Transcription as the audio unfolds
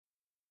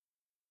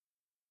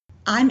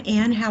I'm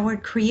Ann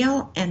Howard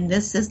Creel, and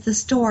this is the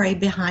story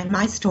behind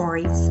my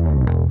stories.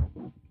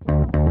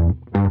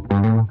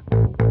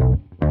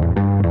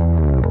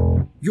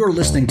 You're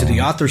listening to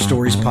the Author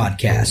Stories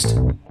Podcast,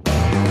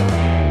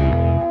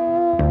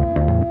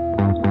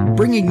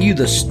 bringing you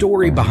the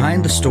story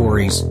behind the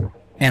stories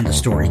and the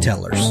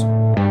storytellers.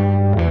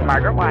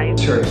 Margaret White,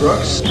 Terry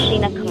Brooks,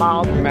 Sheena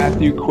Kamal,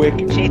 Matthew Quick,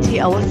 JT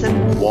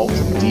Ellison, Walt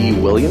D.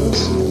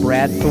 Williams,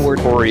 Brad Thor,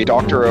 Corey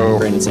Doctorow,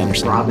 Brandon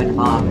Sanders, Robin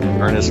Hahn,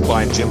 Ernest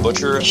Klein, Jim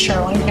Butcher,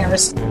 Sherwin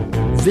Harris.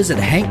 Visit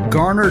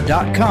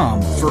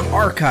hankgarner.com for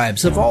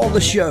archives of all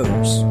the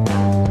shows.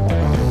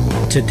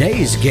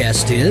 Today's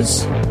guest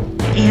is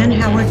Ann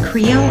Howard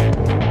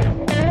Creel.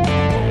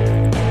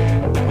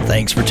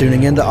 Thanks for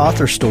tuning in to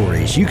Author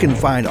Stories. You can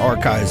find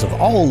archives of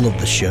all of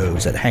the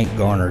shows at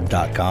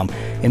hankgarner.com.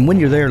 And when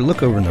you're there,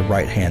 look over in the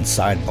right-hand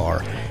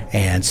sidebar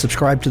and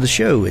subscribe to the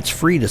show. It's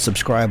free to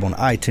subscribe on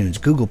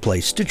iTunes, Google Play,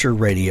 Stitcher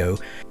Radio,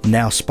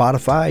 now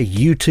Spotify,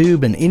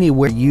 YouTube, and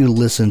anywhere you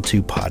listen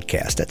to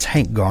podcasts. That's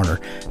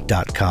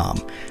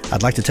hankgarner.com.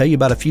 I'd like to tell you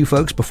about a few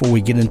folks before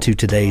we get into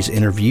today's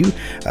interview.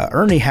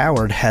 Ernie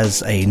Howard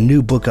has a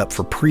new book up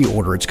for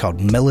pre-order. It's called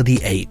Melody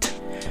 8.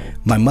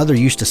 My mother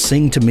used to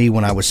sing to me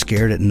when I was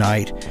scared at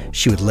night.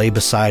 She would lay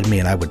beside me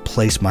and I would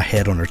place my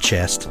head on her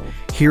chest,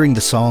 hearing the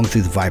song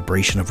through the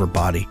vibration of her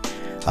body.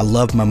 I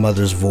loved my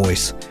mother's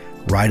voice,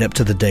 right up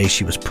to the day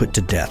she was put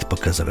to death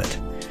because of it.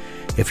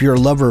 If you're a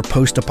lover of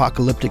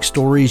post-apocalyptic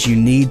stories, you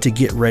need to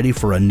get ready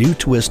for a new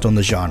twist on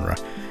the genre.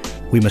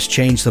 We must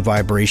change the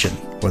vibration,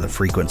 or the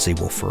frequency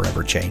will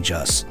forever change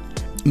us.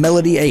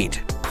 Melody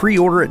 8.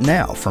 Pre-order it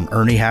now from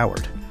Ernie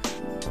Howard.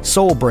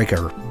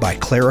 Soulbreaker by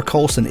Clara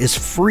Colson is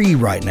free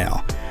right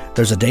now.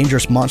 There's a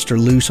dangerous monster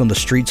loose on the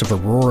streets of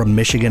Aurora,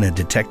 Michigan, and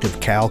Detective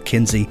Cal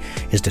Kinsey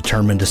is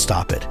determined to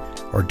stop it,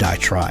 or die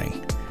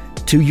trying.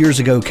 2 years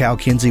ago, Cal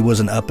Kinsey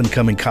was an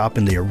up-and-coming cop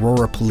in the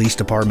Aurora Police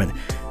Department,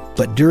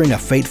 but during a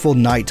fateful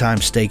nighttime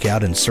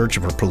stakeout in search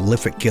of a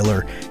prolific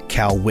killer,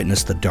 Cal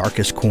witnessed the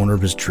darkest corner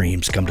of his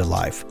dreams come to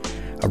life.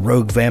 A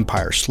rogue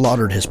vampire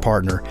slaughtered his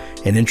partner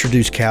and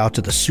introduced Cal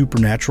to the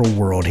supernatural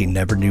world he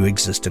never knew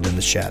existed in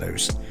the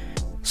shadows.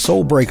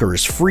 Soulbreaker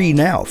is free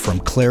now from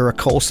Clara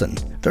Colson.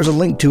 There's a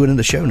link to it in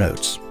the show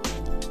notes.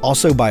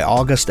 Also by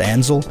August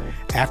Ansel,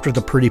 After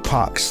the Pretty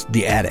Pox,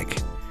 The Attic.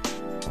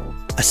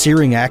 A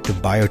searing act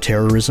of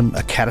bioterrorism,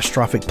 a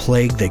catastrophic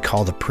plague they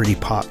call the Pretty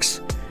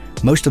Pox.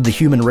 Most of the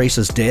human race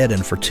is dead,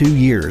 and for 2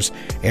 years,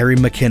 Ari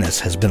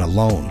McInnes has been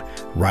alone,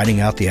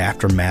 riding out the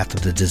aftermath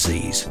of the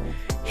disease.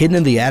 Hidden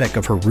in the attic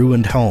of her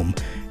ruined home,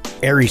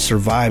 Ari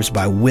survives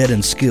by wit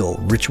and skill,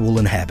 ritual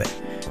and habit.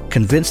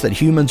 Convinced that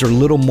humans are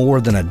little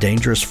more than a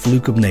dangerous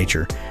fluke of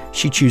nature,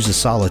 she chooses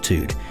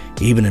solitude,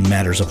 even in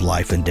matters of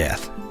life and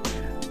death.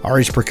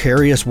 Ari's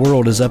precarious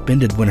world is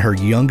upended when her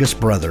youngest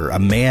brother, a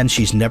man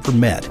she's never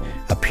met,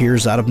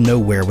 appears out of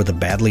nowhere with a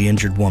badly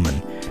injured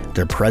woman.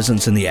 Their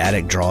presence in the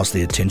attic draws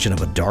the attention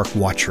of a dark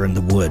watcher in the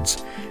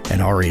woods,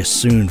 and Ari is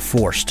soon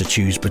forced to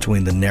choose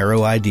between the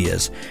narrow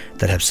ideas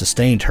that have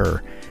sustained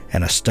her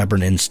and a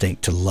stubborn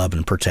instinct to love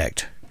and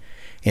protect.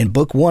 In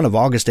Book 1 of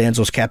August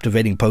Ansel's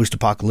captivating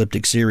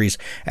post-apocalyptic series,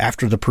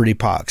 After the Pretty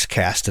Pox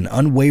cast an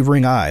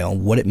unwavering eye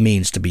on what it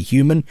means to be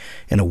human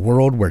in a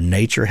world where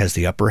nature has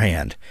the upper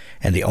hand,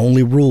 and the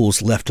only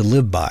rules left to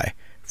live by,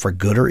 for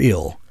good or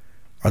ill,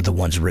 are the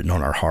ones written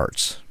on our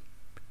hearts.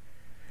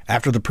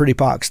 After the Pretty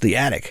Pox, The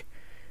Attic.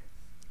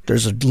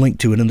 There's a link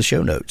to it in the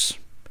show notes.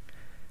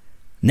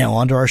 Now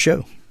on to our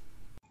show.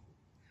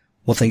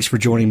 Well, thanks for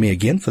joining me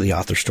again for the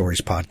Author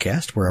Stories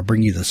Podcast, where I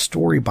bring you the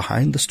story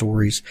behind the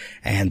stories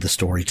and the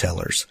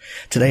storytellers.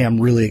 Today, I'm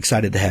really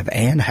excited to have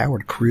Ann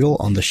Howard Creel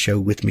on the show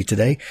with me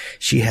today.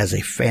 She has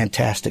a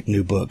fantastic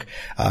new book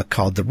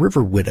called The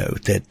River Widow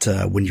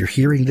that, when you're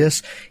hearing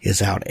this,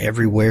 is out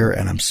everywhere,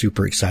 and I'm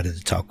super excited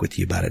to talk with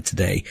you about it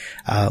today.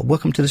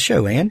 Welcome to the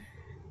show, Ann.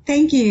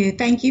 Thank you.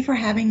 Thank you for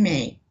having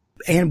me.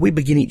 And we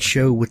begin each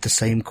show with the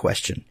same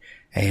question.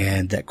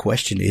 And that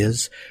question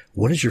is,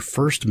 what is your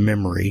first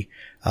memory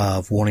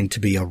of wanting to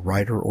be a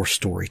writer or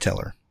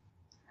storyteller?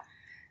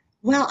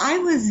 Well, I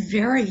was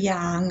very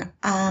young.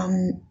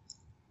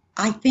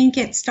 I think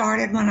it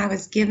started when I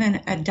was given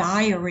a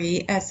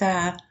diary as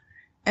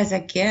a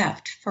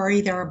gift for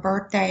either a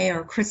birthday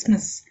or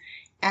Christmas.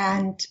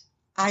 And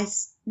I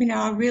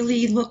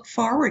really looked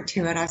forward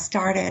to it. I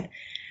started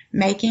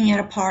making it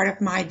a part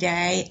of my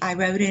day. I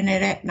wrote in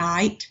it at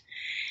night.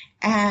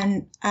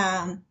 And,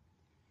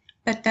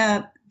 but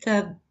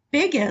the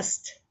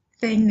biggest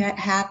thing that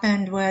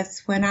happened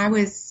was when I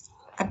was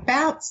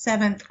about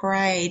 7th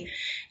grade,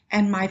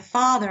 and my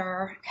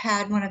father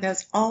had one of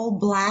those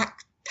old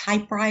black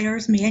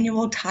typewriters,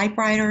 manual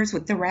typewriters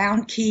with the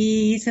round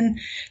keys and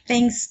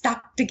things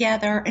stuck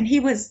together, and he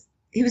was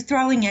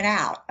throwing it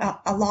out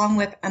along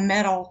with a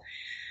metal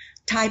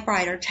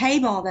typewriter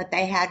table that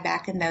they had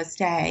back in those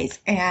days,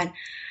 and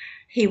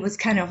he was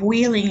kind of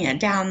wheeling it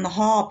down the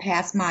hall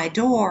past my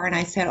door, and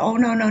I said, "Oh,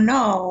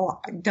 no,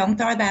 don't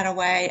throw that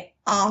away.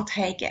 I'll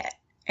take it."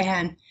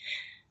 And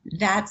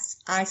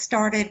I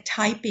started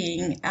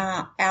typing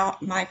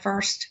out my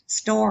first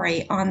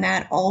story on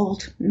that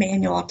old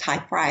manual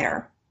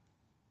typewriter.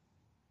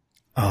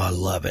 Oh, I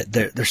love it.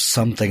 There's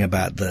something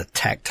about the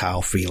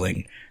tactile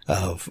feeling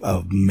of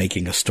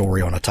making a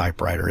story on a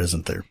typewriter,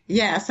 isn't there?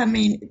 Yes, I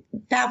mean,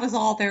 that was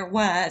all there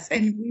was.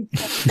 And we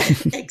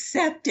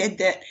accepted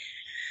that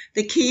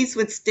the keys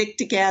would stick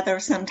together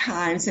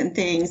sometimes and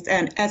things.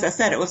 And as I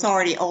said, it was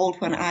already old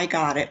when I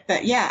got it.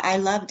 But yeah, I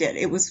loved it.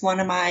 It was one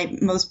of my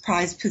most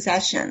prized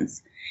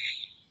possessions.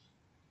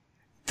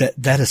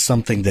 That is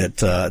something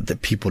that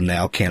people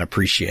now can't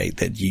appreciate,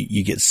 that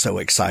you get so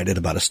excited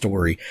about a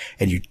story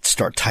and you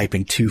start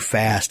typing too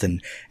fast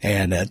and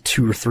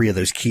two or three of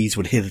those keys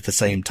would hit at the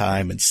same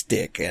time and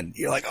stick. And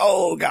you're like,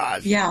 oh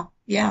gosh. Yeah.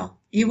 Yeah.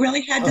 You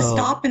really had to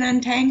stop and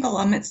untangle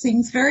them. It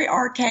seems very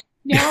archaic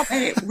now,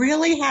 but it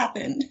really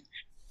happened.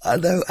 I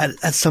know.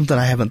 That's something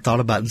I haven't thought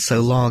about in so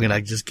long. And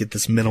I just get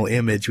this mental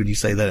image when you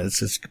say that. It's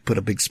just put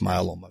a big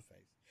smile on my face.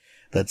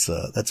 That's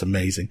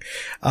amazing.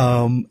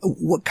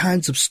 What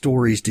kinds of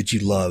stories did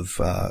you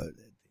love? I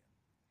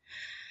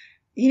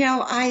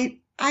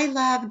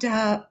loved,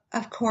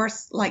 of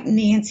course, like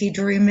Nancy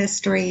Drew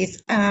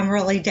mysteries,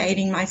 really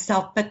dating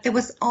myself, but there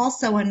was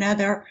also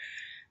another,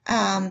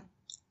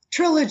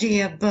 trilogy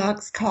of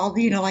books called,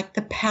 like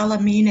the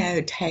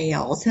Palomino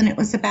Tales. And it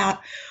was about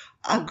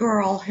a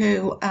girl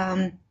who,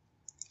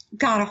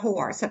 got a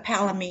horse, a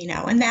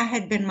Palomino, and that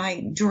had been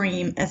my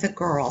dream as a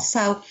girl.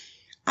 So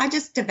I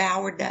just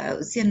devoured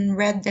those and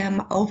read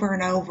them over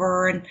and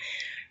over and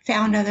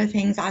found other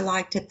things I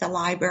liked at the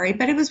library.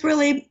 But it was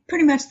really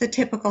pretty much the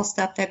typical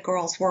stuff that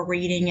girls were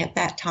reading at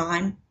that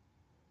time.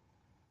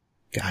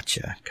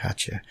 Gotcha.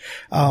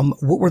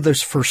 What were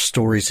those first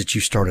stories that you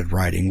started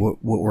writing?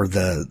 What were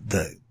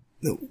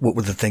what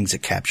were the things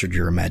that captured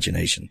your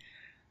imagination?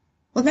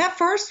 Well, that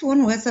first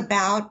one was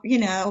about,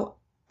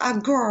 a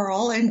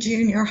girl in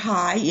junior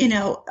high.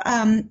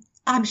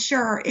 I'm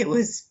sure it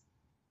was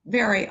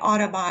very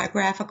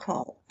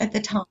autobiographical at the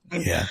time.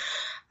 Yeah.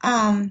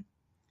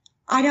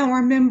 I don't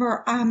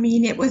remember. I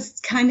mean, it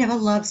was kind of a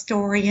love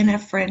story and a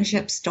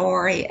friendship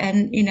story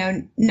and,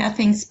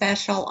 nothing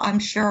special. I'm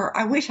sure.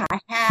 I wish I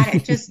had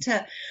it just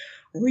to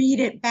read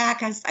it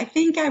back. I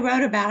think I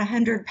wrote about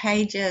 100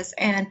 pages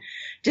and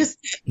just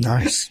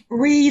nice.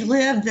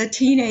 Relive the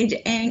teenage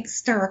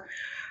angst or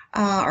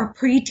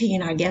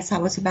preteen. I guess I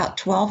was about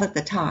 12 at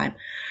the time.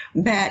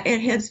 But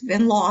it has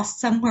been lost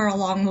somewhere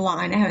along the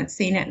line. I haven't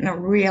seen it in a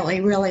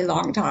really, really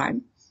long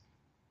time.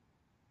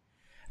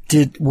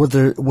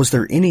 Was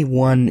there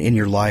anyone in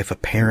your life, a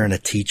parent, a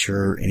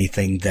teacher,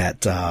 anything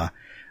that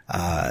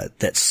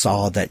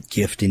saw that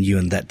gift in you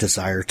and that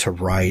desire to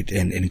write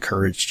and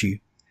encouraged you?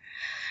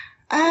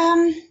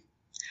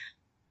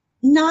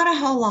 Not a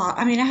whole lot.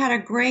 I mean, I had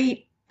a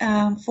great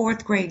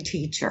fourth grade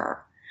teacher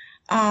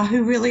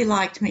who really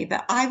liked me,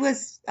 but I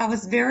was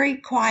very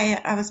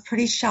quiet. I was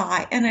pretty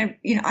shy, and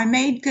I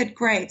made good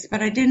grades,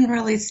 but I didn't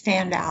really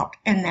stand out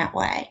in that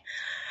way.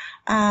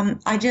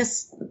 I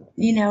just,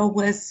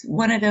 was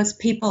one of those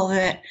people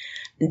that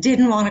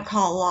didn't want to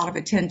call a lot of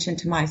attention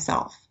to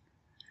myself.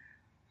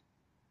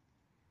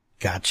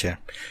 Gotcha.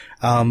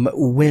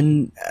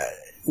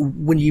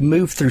 When you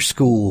moved through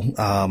school,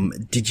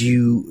 did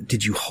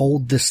you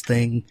hold this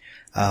thing,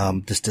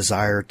 this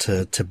desire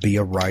to be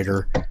a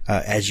writer,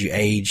 as you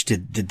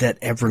aged? Did that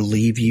ever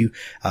leave you?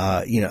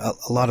 A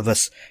lot of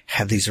us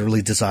have these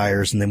early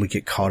desires and then we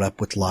get caught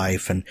up with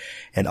life and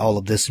all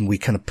of this and we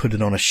kind of put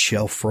it on a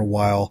shelf for a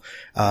while.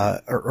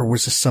 Or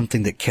was this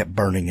something that kept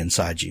burning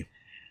inside you?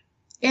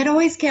 It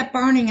always kept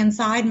burning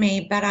inside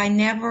me, but I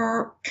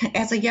never,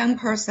 as a young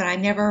person, I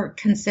never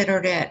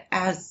considered it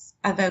as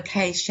a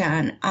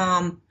vocation.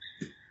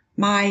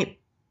 My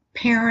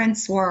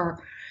parents were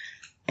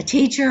a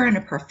teacher and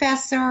a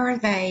professor.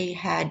 They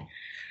had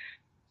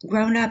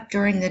grown up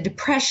during the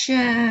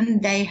Depression.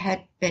 They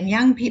had been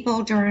young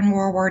people during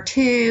World War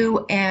II.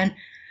 And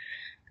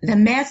the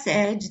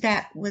message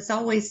that was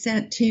always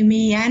sent to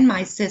me and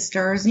my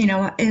sisters,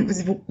 it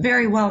was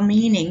very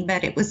well-meaning,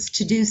 but it was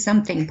to do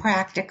something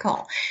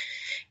practical.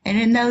 And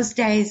in those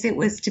days, it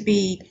was to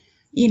be,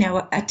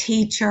 a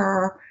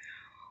teacher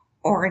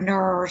or a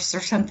nurse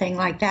or something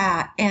like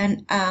that.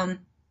 And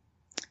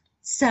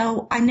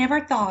so I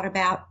never thought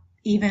about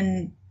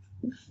even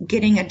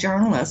getting a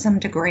journalism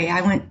degree.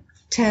 I went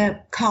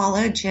to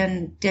college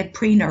and did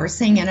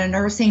pre-nursing and a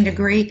nursing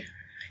degree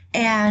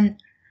and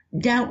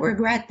don't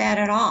regret that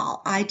at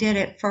all. I did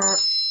it for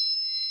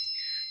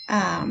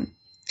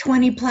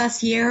 20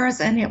 plus years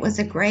and it was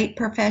a great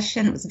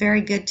profession. It was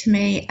very good to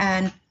me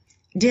and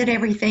did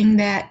everything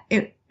that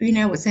it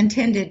was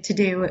intended to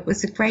do. It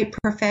was a great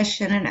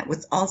profession and it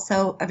was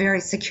also a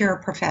very secure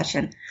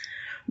profession.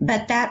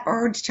 But that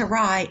urge to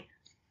write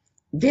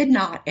did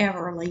not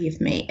ever leave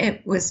me.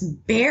 It was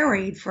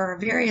buried for a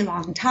very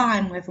long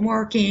time with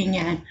working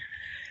and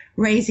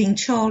raising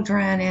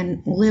children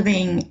and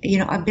living,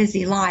 a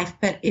busy life,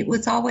 but it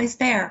was always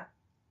there.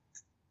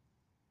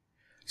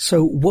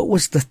 So what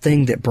was the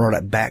thing that brought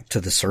it back to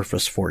the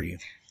surface for you?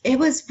 it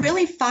was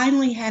really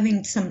finally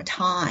having some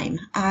time.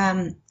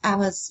 I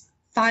was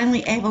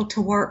finally able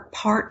to work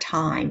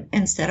part-time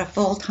instead of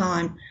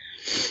full-time,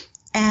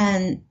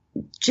 and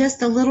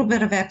just a little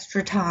bit of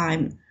extra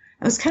time.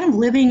 I was kind of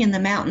living in the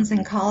mountains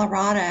in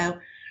Colorado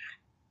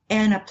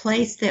in a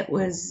place that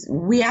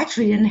we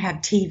actually didn't have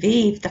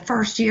TV the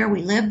first year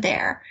we lived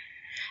there.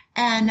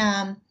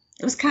 And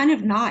it was kind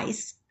of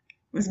nice.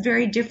 It was a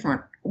very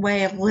different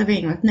way of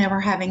living with never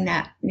having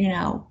that,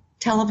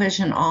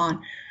 television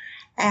on.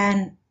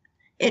 And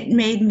it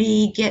made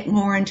me get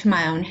more into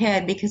my own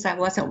head because I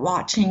wasn't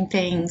watching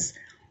things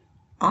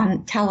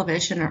on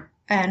television,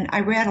 and I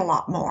read a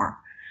lot more.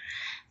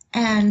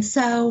 And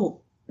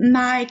so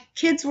my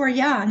kids were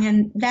young,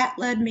 and that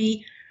led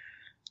me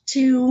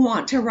to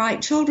want to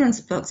write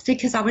children's books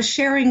because I was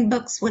sharing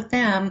books with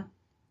them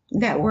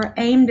that were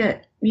aimed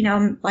at,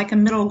 like a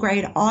middle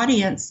grade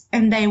audience,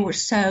 and they were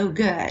so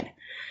good.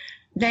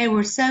 They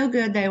were so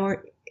good. They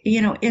were,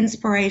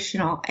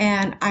 inspirational.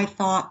 And I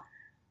thought,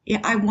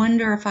 yeah, I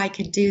wonder if I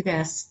could do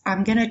this.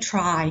 I'm going to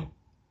try.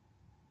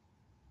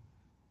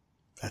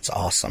 That's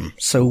awesome.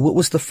 So what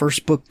was the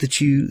first book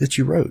that you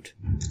wrote?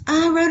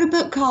 I wrote a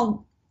book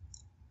called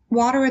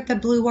Water at the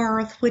Blue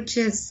Earth, which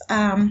is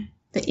the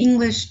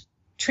English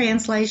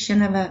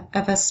translation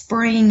of a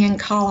spring in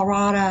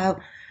Colorado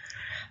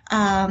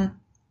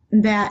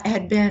that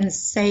had been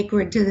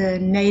sacred to the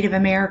Native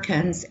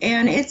Americans.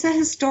 And it's a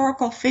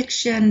historical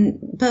fiction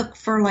book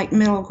for like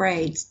middle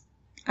grades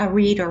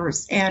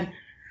readers. And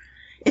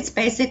it's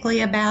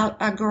basically about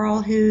a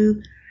girl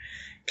who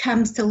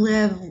comes to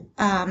live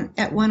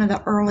at one of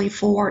the early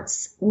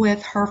forts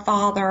with her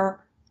father,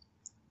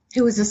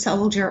 who was a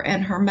soldier,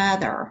 and her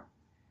mother,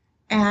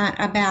 and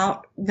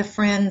about the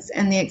friends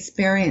and the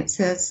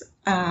experiences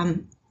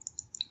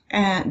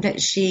that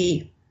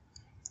she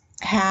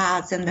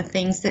has and the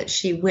things that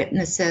she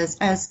witnesses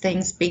as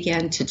things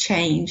begin to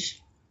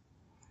change.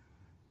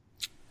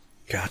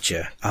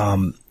 Gotcha.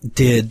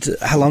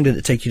 How long did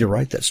it take you to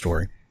write that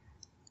story?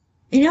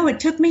 It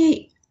took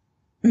me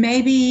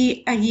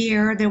maybe a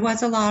year. There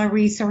was a lot of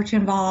research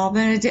involved,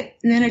 and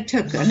then it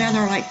took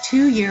another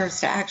 2 years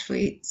to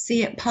actually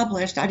see it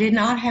published. I did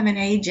not have an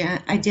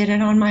agent. I did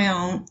it on my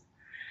own.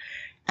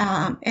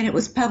 And it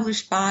was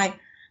published by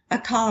a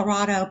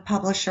Colorado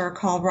publisher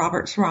called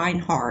Roberts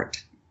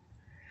Reinhardt.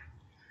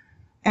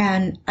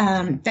 And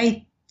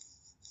they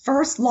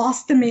first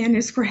lost the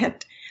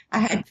manuscript. I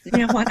had,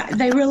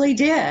 they really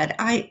did.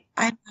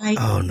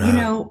 Oh,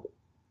 no.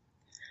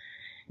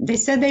 They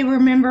said they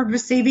remembered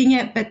receiving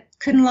it, but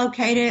couldn't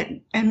locate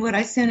it. And would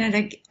I send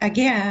it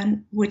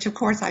again, which of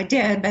course I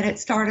did, but it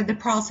started the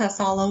process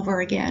all over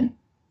again.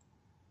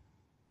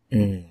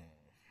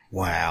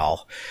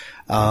 Wow.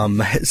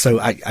 So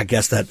I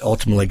guess that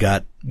ultimately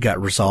got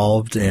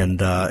resolved and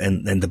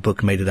the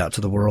book made it out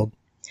to the world.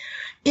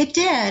 It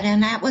did.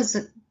 And that was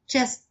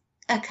just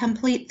a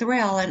complete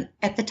thrill. And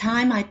at the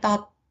time I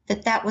thought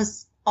that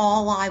was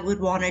all I would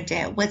want to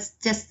do, was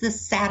just the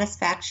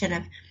satisfaction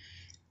of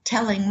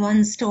telling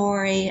one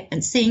story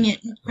and seeing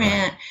it in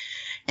print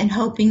and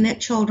hoping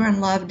that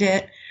children loved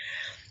it.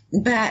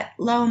 But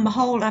lo and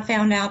behold, I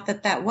found out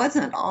that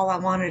wasn't all I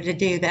wanted to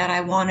do, that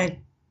I wanted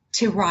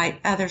to write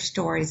other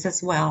stories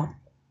as well.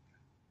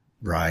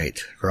 Right.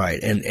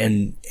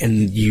 And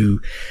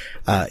you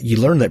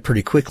learn that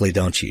pretty quickly,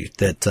 don't you?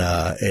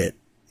 That,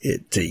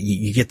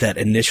 you get that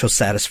initial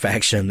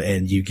satisfaction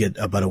and you get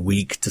about a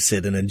week to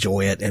sit and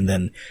enjoy it. And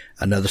then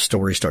another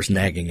story starts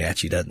nagging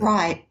at you, doesn't it?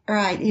 Right.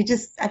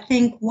 I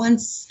think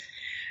once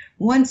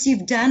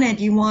you've done it,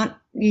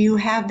 you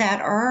have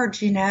that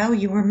urge,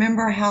 you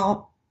remember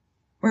how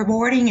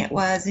rewarding it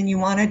was and you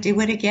want to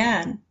do it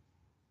again.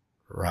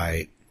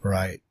 Right.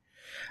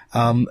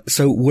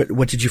 So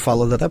what did you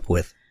follow that up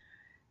with?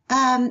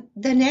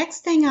 The next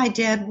thing I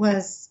did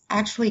was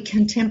actually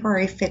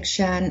contemporary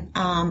fiction,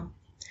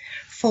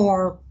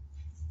 for,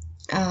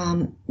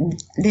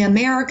 the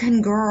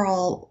American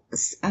Girl,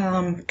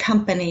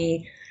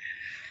 company.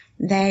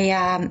 They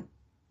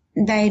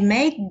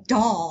made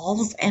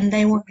dolls, and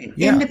they were an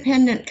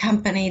independent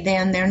company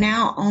then. They're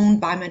now owned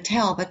by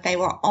Mattel, but they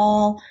were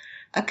all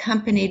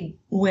accompanied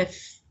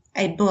with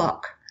a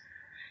book.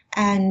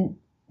 And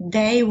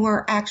they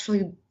were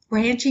actually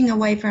branching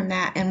away from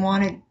that and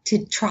wanted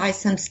to try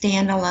some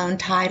standalone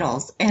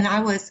titles. And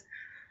I was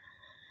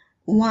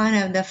one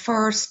of the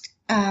first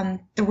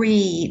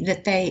 3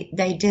 that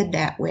they did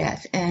that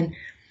with. And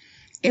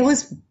it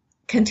was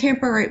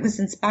contemporary. It was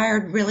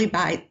inspired really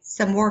by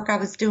some work I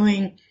was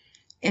doing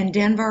in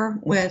Denver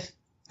with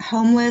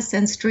homeless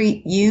and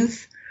street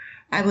youth.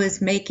 I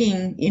was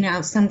making,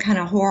 some kind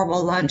of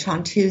horrible lunch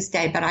on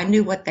Tuesday, but I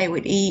knew what they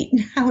would eat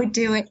and I would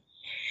do it.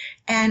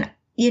 And,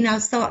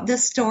 so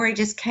this story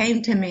just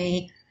came to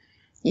me,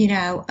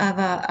 of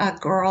a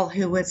girl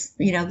who was,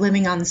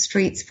 living on the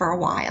streets for a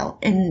while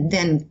and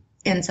then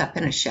ends up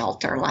in a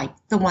shelter like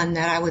the one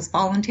that I was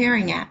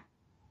volunteering at.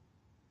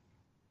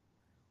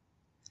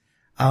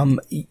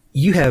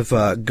 You have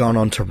gone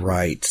on to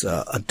write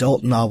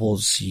adult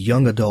novels,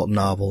 young adult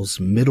novels,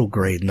 middle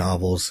grade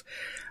novels.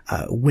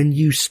 When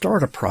you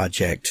start a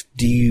project,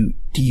 do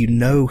you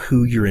know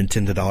who your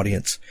intended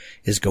audience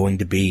is going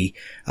to be,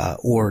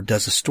 or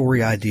does a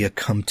story idea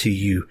come to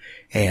you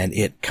and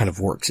it kind of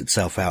works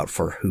itself out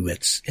for who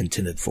it's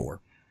intended for?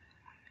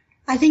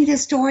 I think the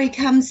story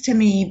comes to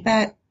me,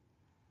 but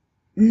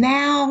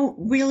now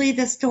really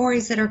the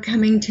stories that are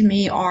coming to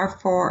me are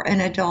for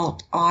an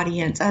adult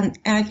audience. And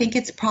I think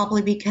it's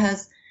probably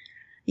because,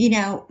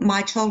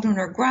 my children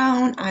are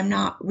grown. I'm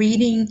not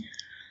reading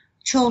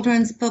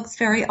children's books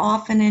very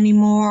often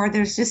anymore.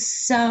 There's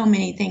just so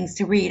many things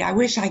to read. I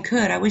wish I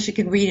could. I wish I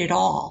could read it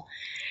all.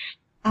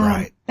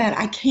 Right. But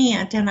I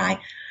can't. And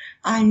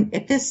I'm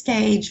at this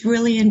stage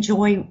really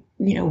enjoy,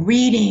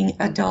 reading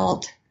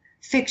adult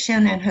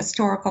fiction and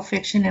historical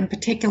fiction in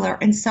particular.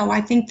 And so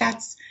I think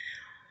that's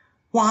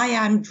why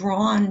I'm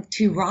drawn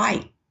to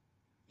write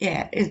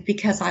it, is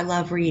because I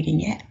love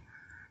reading it.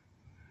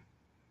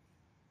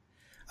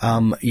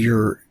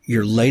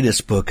 Your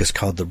latest book is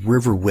called The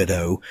River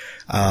Widow,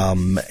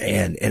 and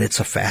it's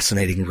a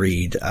fascinating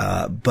read.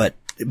 But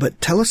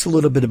tell us a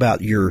little bit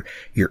about your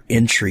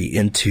entry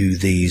into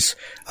these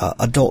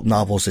adult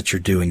novels that you're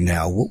doing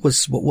now. What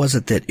was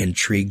it that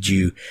intrigued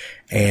you,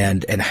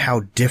 and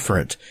how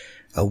different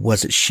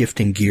was it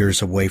shifting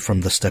gears away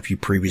from the stuff you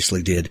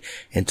previously did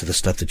into the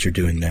stuff that you're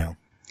doing now?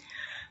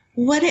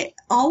 What it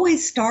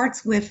always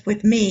starts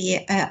with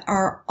me,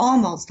 or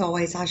almost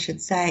always, I should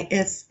say,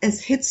 is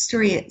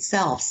history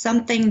itself.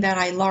 Something that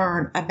I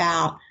learn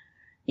about,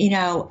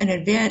 an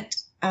event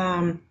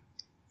in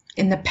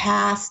the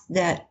past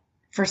that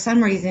for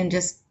some reason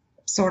just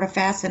sort of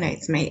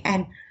fascinates me.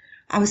 And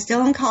I was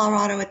still in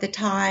Colorado at the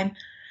time.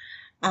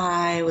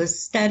 I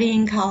was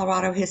studying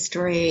Colorado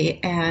history,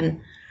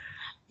 and,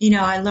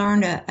 I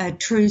learned a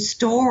true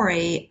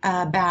story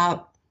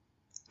about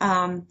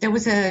there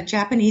was a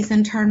Japanese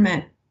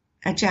American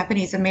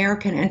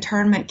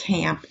internment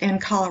camp in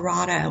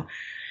Colorado,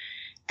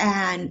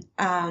 and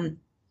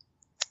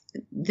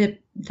the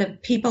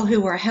people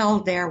who were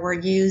held there were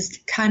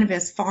used kind of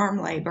as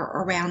farm labor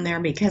around there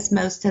because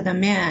most of the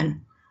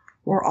men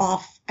were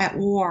off at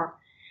war.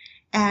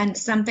 And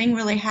something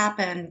really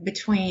happened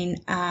between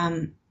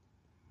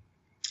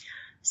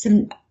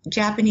some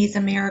Japanese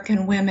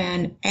American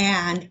women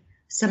and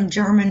some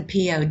German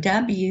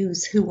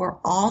POWs who were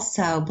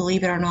also,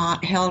 believe it or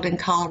not, held in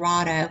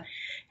Colorado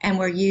and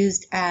were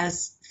used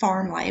as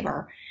farm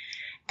labor.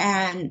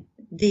 And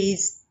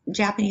these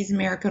Japanese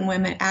American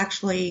women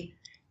actually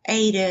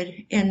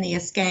aided in the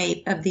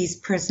escape of these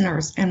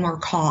prisoners and were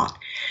caught.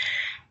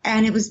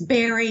 And it was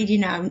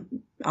buried,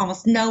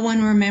 almost no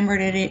one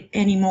remembered it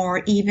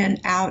anymore,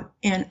 even out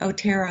in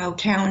Otero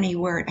County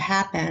where it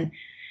happened.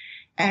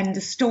 And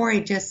the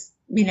story just,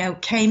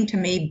 came to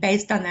me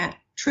based on that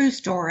true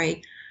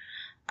story.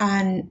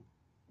 And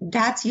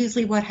that's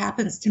usually what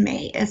happens to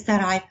me, is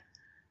that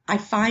I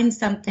find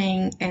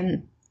something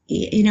in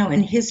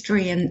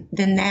history, and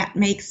then that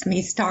makes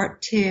me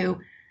start to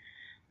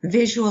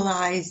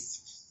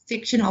visualize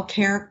fictional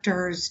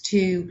characters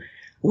to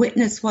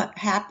witness what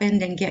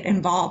happened and get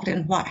involved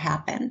in what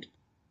happened.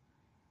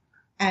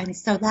 And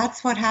so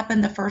that's what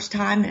happened the first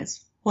time.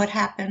 Is what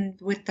happened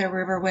with The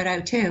River Widow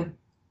too.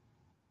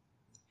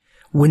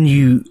 When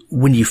you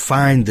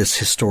find this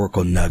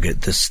historical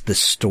nugget, this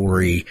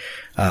story,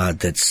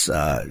 that's,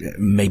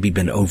 maybe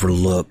been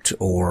overlooked,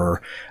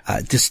 or,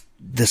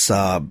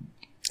 the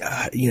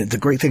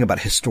great thing about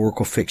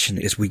historical fiction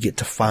is we get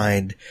to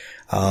find,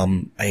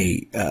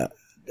 a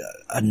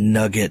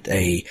nugget,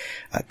 a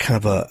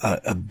kind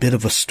of a bit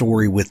of a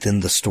story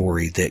within the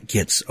story that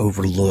gets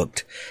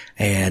overlooked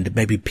and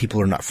maybe people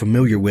are not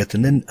familiar with,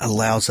 and then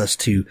allows us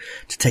to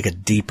take a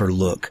deeper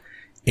look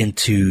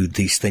into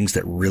these things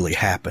that really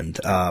happened.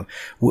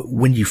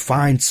 When you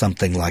find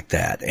something like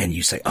that and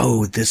you say,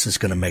 oh, this is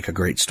going to make a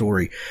great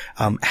story,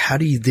 how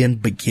do you then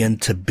begin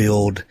to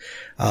build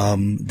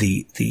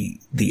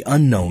the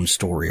unknown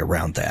story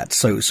around that?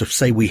 So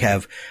say we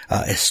have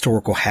a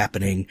historical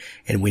happening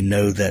and we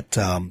know that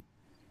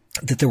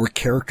there were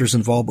characters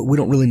involved, but we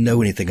don't really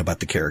know anything about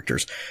the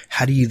characters.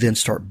 How do you then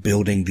start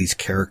building these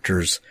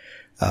characters,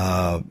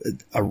 that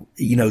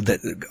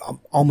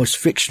almost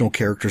fictional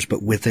characters,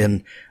 but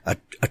within a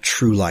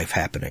true life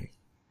happening?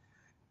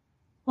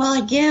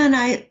 Well, again,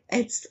 I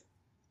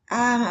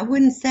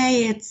wouldn't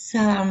say it's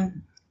a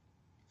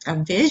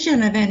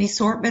vision of any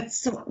sort,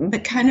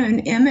 but kind of an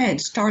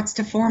image starts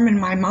to form in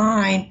my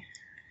mind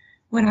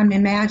when I'm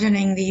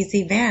imagining these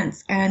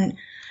events. And,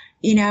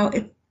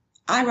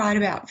 I write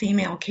about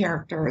female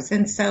characters,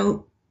 and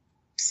so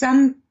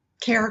some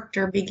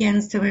character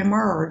begins to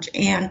emerge,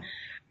 and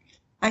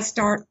I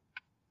start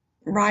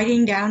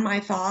writing down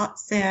my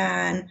thoughts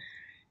and,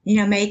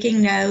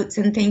 making notes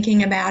and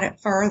thinking about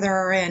it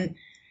further. And,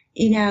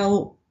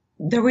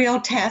 the real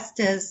test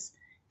is,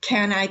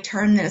 can I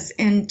turn this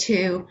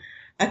into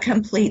a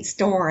complete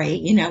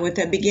story, with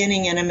a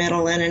beginning and a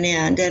middle and an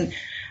end? And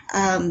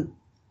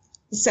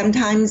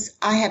sometimes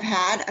I have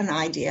had an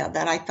idea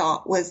that I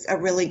thought was a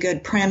really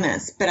good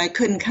premise, but I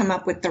couldn't come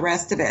up with the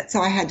rest of it,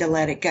 so I had to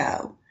let it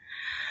go.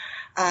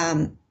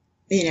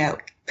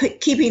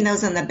 keeping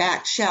those on the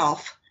back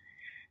shelf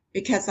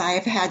because I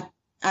have had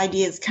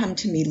ideas come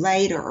to me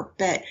later.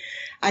 But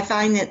I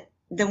find that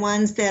the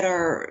ones that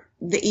are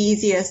the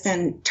easiest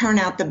and turn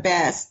out the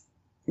best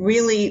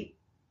really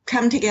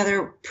come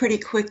together pretty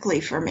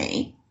quickly for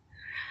me.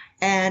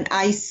 And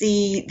I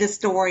see the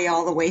story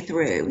all the way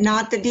through,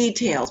 not the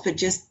details, but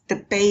just the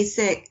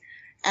basic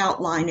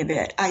outline of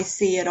it. I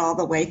see it all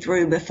the way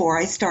through before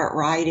I start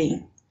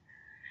writing.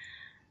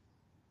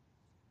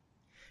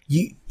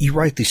 You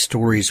write these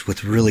stories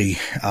with really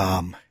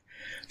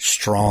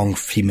strong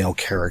female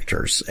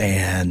characters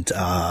and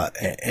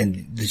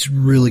these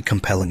really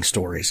compelling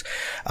stories.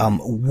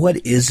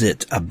 What is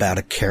it about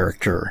a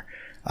character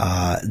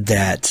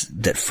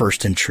that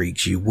first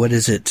intrigues you? What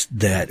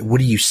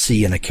do you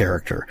see in a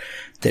character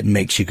that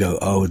makes you go,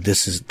 oh,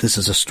 this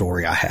is a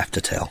story I have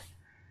to tell?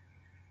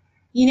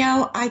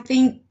 I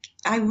think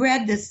I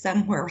read this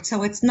somewhere,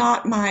 so it's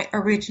not my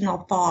original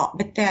thought,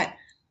 but that,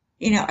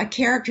 a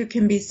character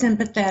can be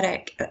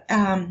sympathetic,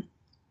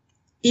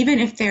 even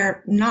if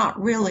they're not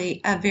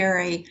really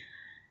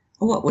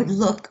what would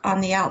look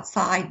on the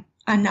outside,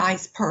 a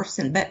nice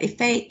person. But if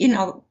they,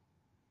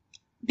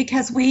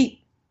 because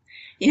we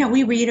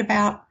read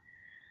about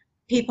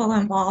people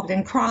involved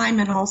in crime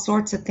and all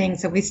sorts of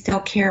things, and we still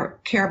care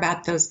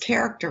about those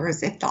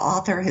characters if the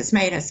author has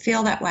made us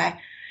feel that way.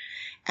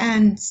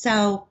 And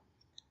so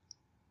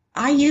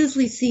I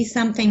usually see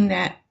something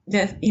that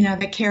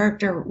the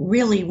character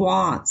really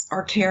wants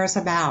or cares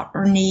about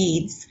or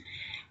needs.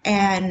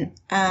 And,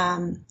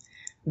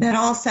 but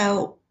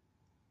also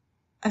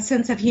a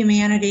sense of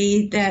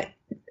humanity that,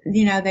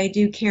 they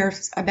do care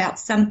about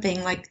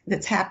something like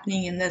that's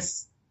happening in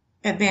this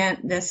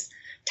event, this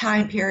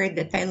time period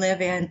that they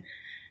live in,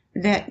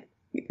 that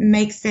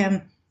makes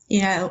them,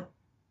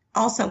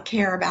 also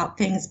care about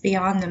things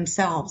beyond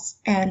themselves.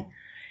 And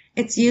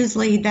it's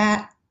usually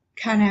that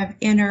kind of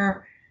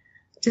inner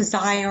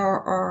desire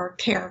or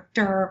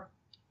character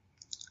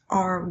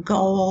or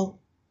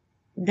goal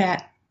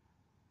that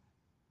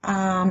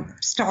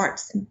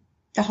starts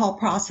the whole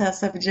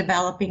process of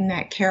developing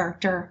that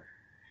character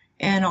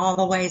in all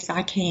the ways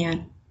I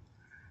can.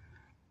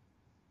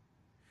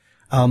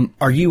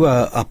 Are you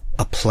a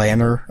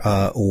planner,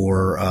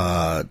 or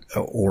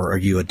are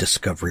you a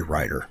discovery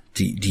writer?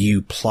 Do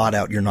you plot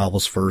out your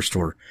novels first,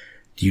 or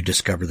do you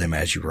discover them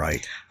as you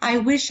write? I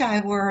wish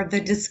I were the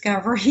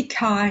discovery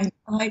kind.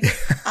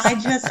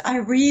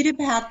 I read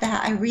about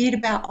that. I read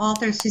about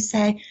authors who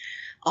say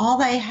all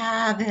they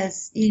have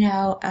is,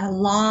 a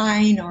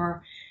line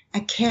or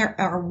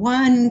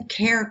one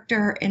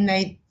character, and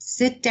they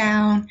sit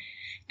down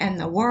and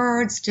the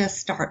words just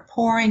start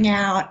pouring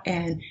out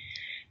and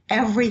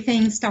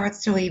everything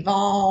starts to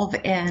evolve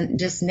and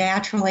just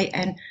naturally.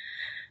 And,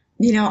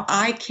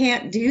 I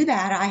can't do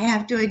that. I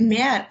have to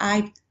admit,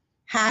 I've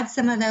had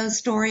some of those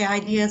story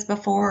ideas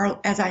before,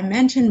 as I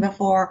mentioned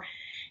before,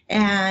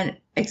 and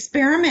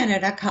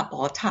experimented a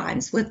couple of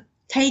times with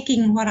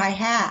taking what I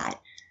had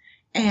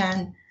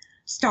and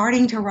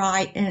starting to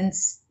write and,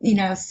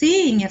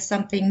 seeing if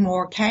something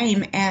more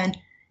came, and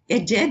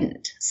it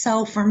didn't.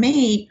 So for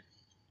me,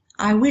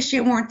 I wish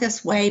it weren't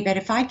this way, but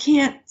if I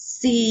can't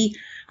see,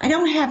 I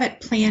don't have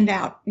it planned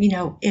out,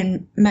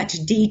 in much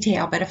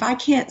detail, but if I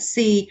can't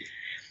see,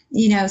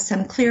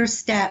 some clear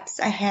steps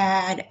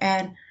ahead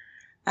and,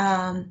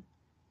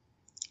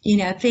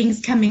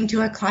 things coming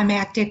to a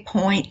climactic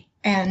point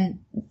and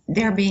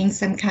there being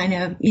some kind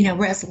of,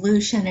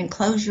 resolution and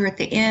closure at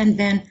the end,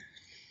 then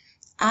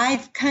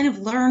I've kind of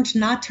learned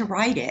not to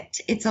write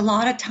it. It's a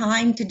lot of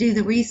time to do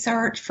the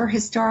research for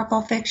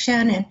historical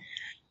fiction, and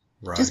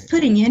right. Just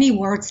putting any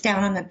words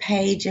down on the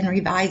page and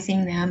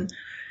revising them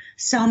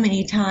so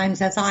many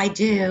times as I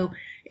do,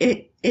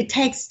 it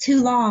takes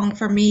too long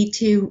for me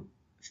to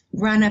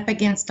run up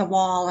against a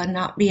wall and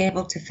not be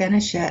able to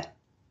finish it.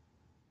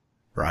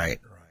 Right.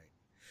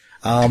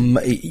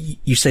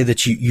 You say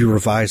that you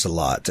revise a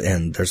lot,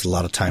 and there's a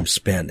lot of time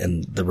spent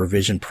in the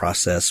revision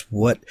process.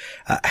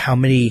 How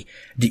many,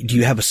 do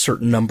you have a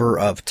certain number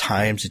of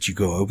times that you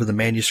go over the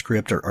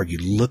manuscript, or are you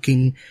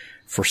looking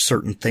for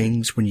certain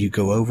things when you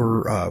go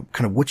over,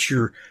 kind of what's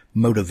your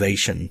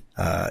motivation,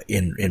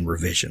 in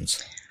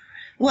revisions?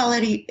 Well,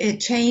 it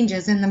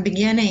changes. In the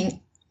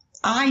beginning,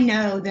 I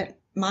know that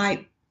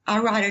I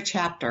write a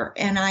chapter,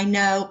 and I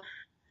know,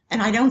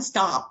 and I don't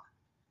stop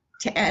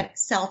to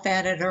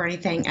self-edit or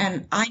anything.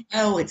 And I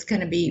know it's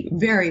going to be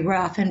very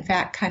rough, in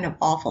fact, kind of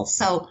awful.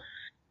 So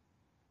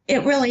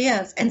it really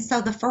is. And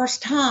so the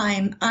first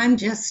time I'm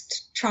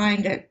just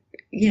trying to,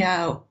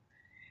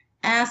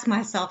 ask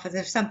myself, is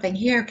there something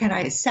here? Can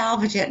I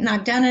salvage it? And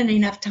I've done it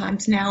enough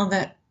times now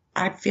that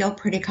I feel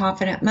pretty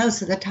confident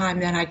most of the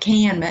time that I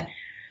can, but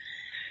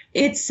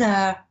it's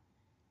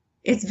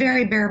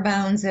very bare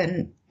bones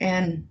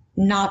and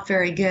not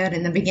very good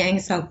in the beginning.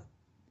 So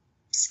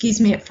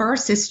at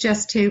first, it's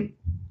just to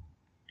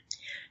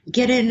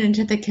get it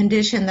into the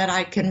condition that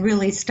I can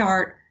really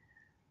start,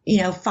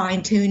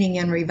 fine tuning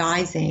and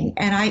revising.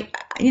 And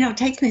it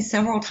takes me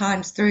several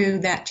times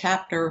through that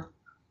chapter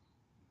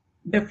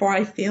before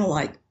I feel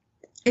like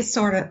it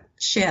sort of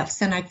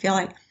shifts and I feel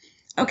like,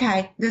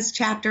 okay, this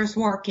chapter's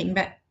working,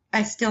 but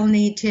I still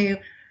need to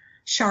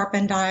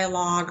sharpen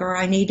dialogue, or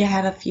I need to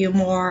have a few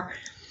more,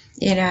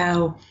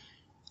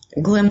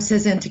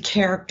 glimpses into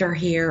character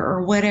here,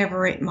 or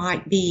whatever it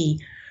might be.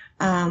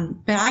 But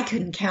I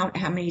couldn't count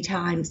how many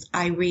times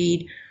I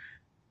read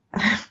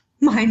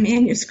my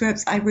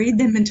manuscripts. I read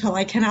them until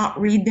I cannot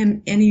read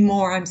them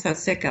anymore. I'm so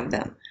sick of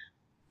them.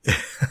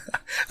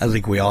 I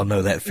think we all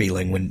know that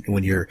feeling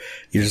when you're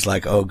just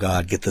like, oh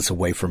God, get this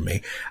away from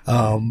me.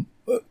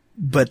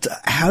 But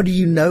how do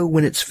you know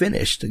when it's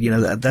finished?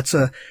 That's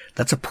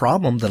a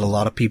problem that a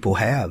lot of people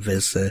have,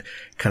 is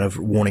kind of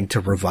wanting to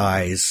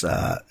revise,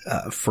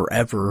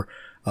 forever.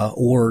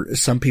 Or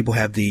some people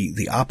have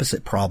the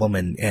opposite problem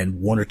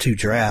and one or two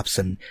drafts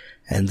and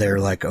they're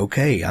like,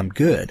 okay, I'm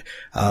good.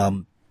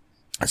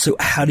 So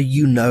how do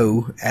you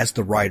know, as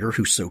the writer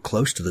who's so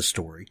close to the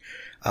story,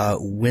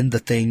 when the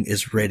thing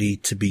is ready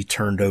to be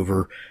turned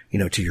over,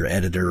 to your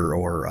editor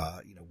or,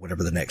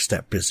 whatever the next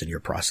step is in your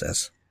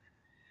process?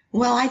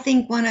 Well, I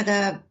think one of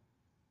the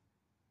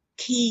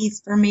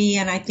keys for me,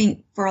 and I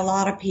think for a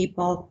lot of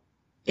people,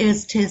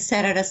 is to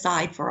set it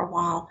aside for a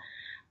while.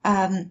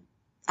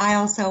 I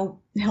also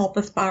help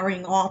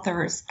aspiring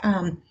authors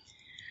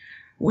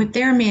with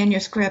their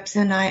manuscripts,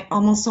 and I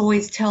almost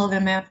always tell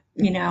them,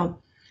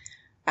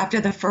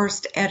 after the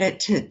first edit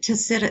to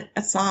sit it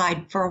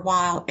aside for a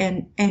while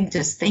and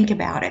just think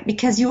about it,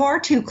 because you are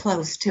too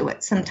close to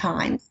it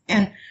sometimes.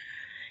 And,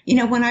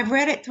 when I've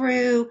read it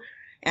through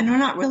and I'm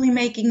not really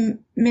making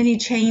many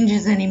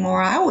changes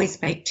anymore, I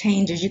always make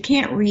changes. You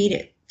can't read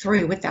it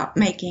through without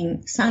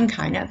making some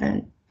kind of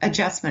an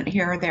adjustment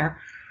here or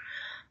there.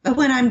 But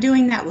when I'm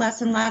doing that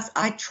less and less,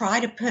 I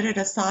try to put it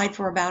aside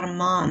for about a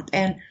month,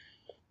 and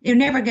you're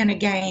never going to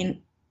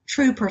gain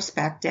true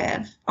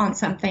perspective on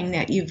something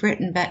that you've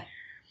written. But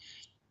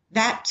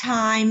that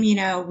time,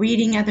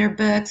 reading other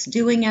books,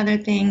 doing other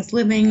things,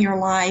 living your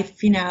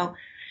life,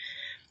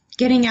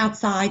 getting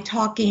outside,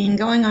 talking,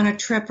 going on a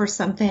trip or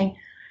something,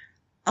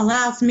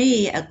 allows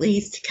me at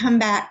least to come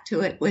back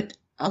to it with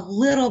a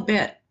little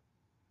bit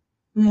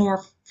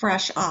more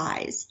fresh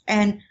eyes.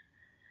 And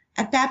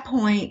at that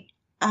point,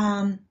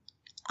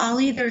 I'll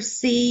either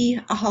see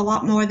a whole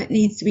lot more that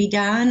needs to be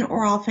done,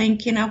 or I'll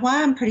think,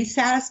 I'm pretty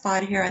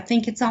satisfied here. I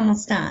think it's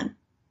almost done.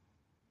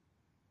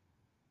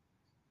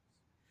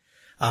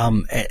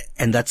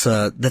 And that's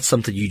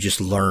something you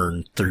just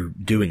learn through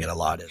doing it a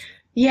lot, isn't it?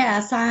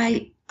 Yes,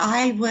 I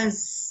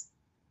was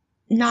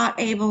not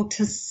able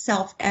to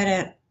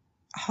self-edit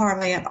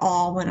hardly at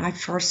all when I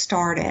first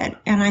started.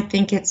 And I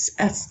think it's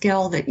a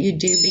skill that you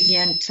do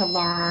begin to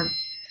learn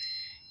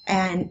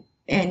and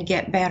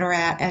get better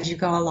at as you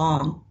go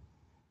along.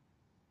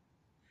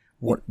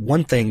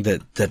 One thing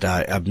that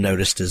I've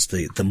noticed is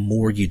the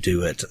more you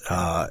do it,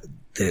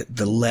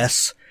 the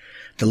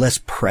less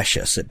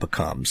precious it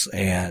becomes.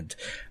 And,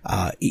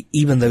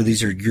 even though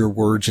these are your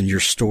words and your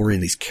story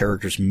and these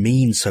characters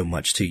mean so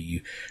much to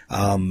you,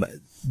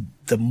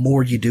 the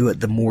more you do it,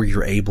 the more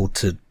you're able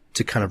to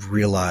kind of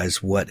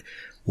realize what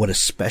is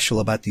special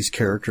about these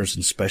characters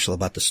and special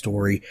about the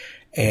story,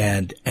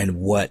 and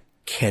what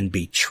can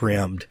be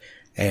trimmed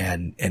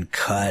and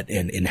cut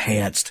and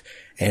enhanced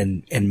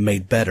and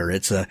made better.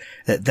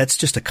 That's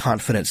just a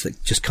confidence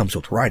that just comes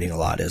with writing a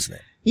lot, isn't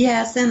it?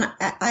 Yes, and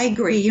I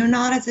agree. You're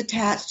not as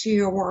attached to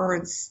your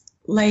words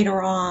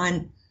later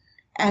on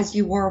as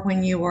you were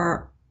when you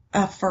were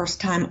a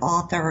first-time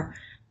author.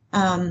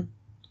 I've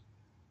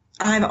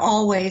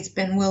always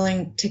been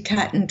willing to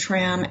cut and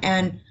trim,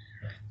 and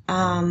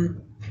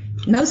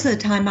most of the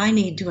time I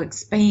need to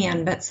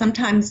expand, but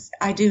sometimes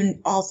I do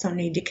also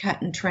need to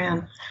cut and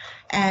trim.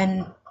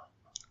 And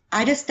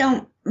I just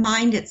don't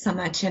mind it so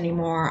much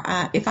anymore.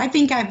 If I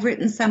think I've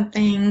written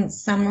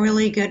some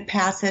really good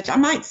passage, I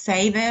might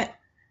save it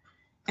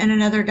in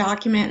another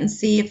document and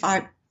see if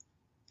I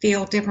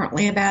feel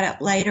differently about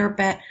it later.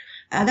 But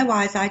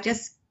otherwise, I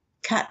just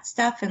cut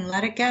stuff and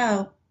let it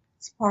go.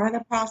 It's part of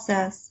the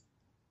process.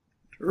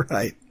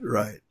 Right.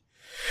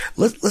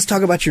 Let's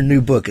talk about your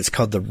new book. It's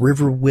called The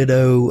River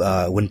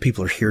Widow. When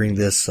people are hearing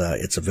this,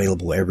 it's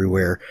available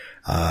everywhere,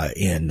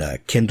 in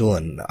Kindle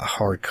and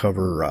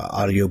hardcover,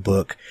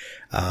 audiobook.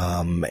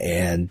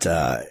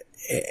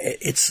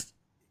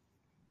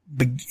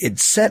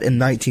 It's set in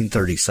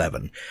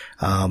 1937.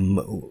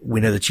 We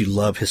know that you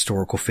love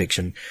historical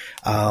fiction.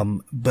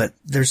 But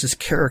there's this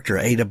character,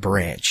 Adah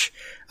Branch,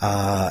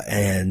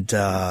 there's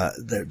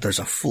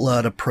a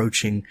flood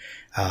approaching.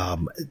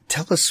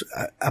 Tell us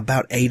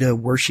about Adah,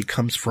 where she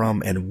comes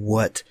from, and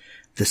what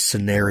the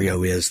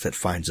scenario is that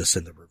finds us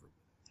in the river.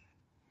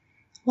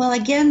 Well,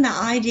 again, the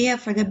idea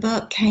for the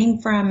book came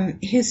from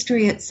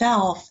history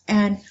itself.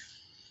 And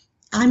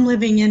I'm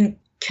living in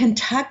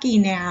Kentucky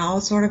now,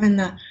 sort of in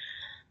the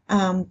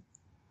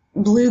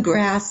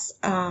bluegrass,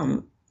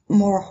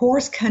 more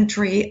horse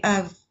country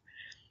of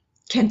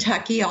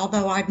Kentucky,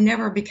 although I've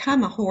never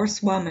become a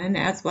horsewoman,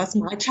 as was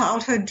my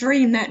childhood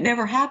dream. That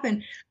never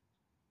happened.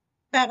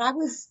 But I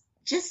was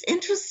just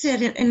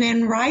interested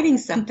in writing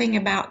something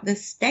about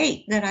this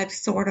state that I've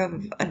sort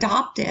of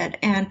adopted.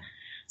 And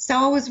So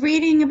I was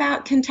reading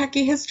about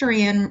Kentucky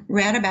history and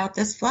read about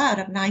this flood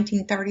of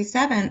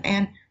 1937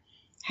 and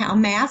how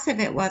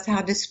massive it was,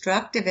 how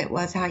destructive it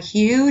was, how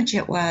huge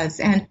it was.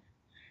 And,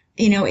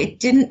 it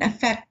didn't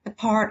affect the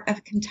part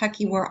of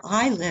Kentucky where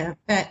I live,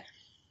 but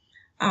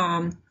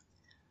all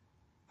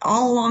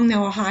along the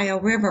Ohio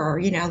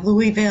River,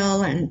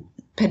 Louisville and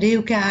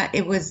Paducah,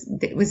 it was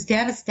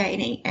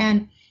devastating.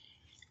 And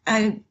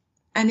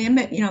an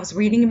image, I was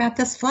reading about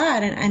this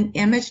flood, and an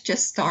image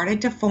just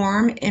started to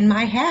form in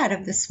my head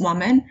of this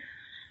woman,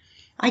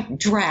 like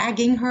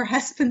dragging her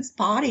husband's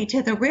body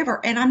to the river.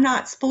 And I'm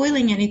not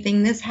spoiling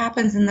anything. This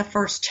happens in the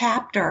first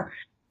chapter.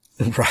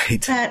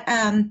 Right. But,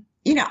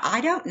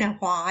 I don't know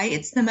why.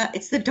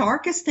 It's the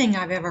darkest thing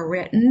I've ever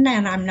written.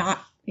 And I'm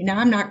not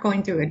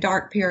going through a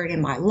dark period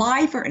in my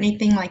life or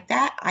anything like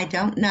that. I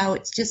don't know.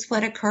 It's just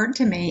what occurred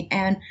to me.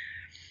 And,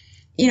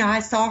 I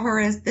saw her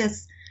as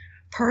this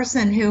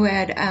person who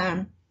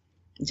had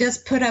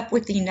just put up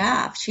with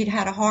enough. She'd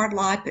had a hard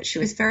life, but she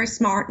was very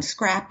smart and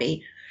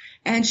scrappy.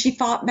 And she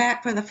fought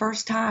back for the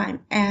first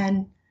time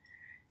and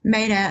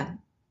made a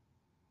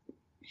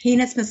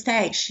heinous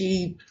mistake.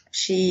 She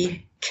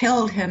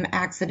killed him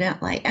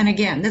accidentally. And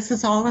again, this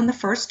is all in the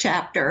first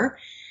chapter.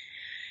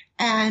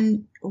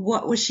 And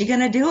what was she going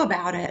to do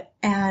about it?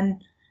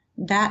 And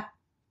that,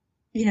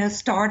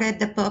 started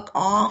the book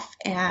off.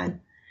 And,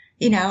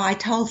 I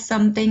told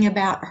something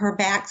about her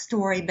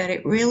backstory, but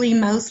it really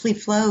mostly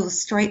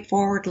flows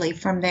straightforwardly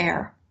from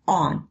there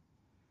on.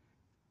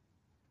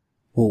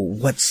 Well,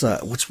 what's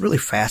really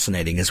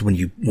fascinating is when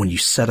you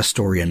set a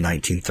story in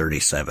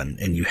 1937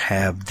 and you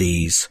have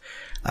this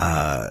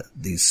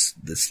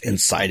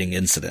inciting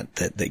incident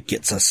that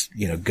gets us,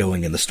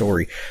 going in the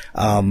story.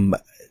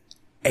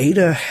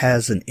 Adah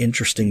has an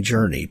interesting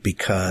journey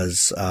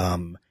because,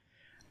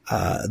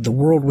 the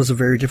world was a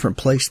very different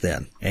place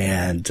then.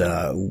 And,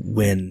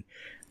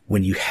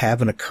 when you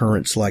have an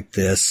occurrence like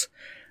this,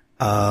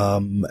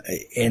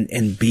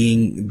 and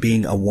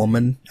being a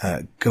woman,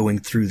 going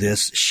through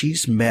this,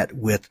 she's met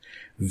with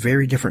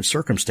very different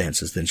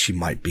circumstances than she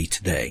might be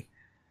today.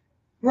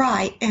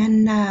 Right.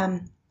 And, I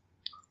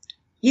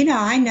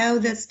know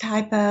this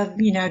type of,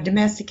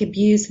 domestic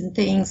abuse and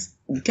things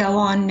go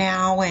on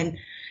now, and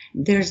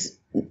there's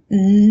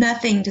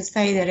nothing to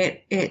say that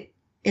it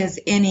is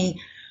any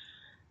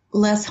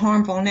less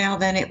harmful now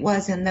than it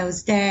was in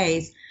those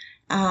days.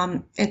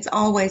 It's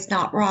always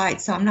not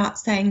right. So I'm not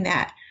saying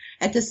that.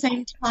 At the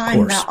same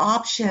time, the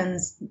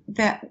options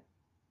that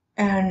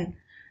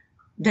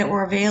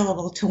were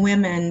available to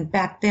women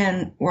back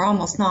then were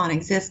almost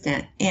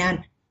non-existent.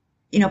 And,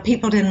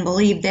 people didn't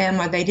believe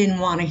them, or they didn't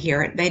want to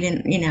hear it. They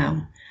didn't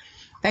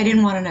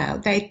want to know.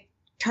 They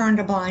turned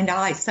a blind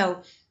eye.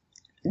 So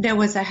there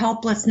was a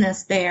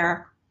helplessness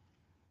there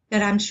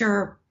that I'm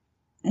sure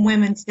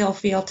women still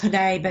feel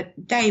today, but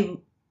they,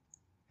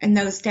 in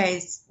those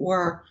days,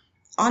 were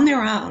on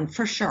their own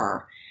for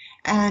sure.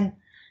 And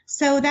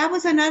so that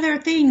was another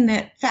thing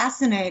that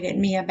fascinated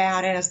me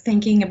about it. I was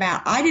thinking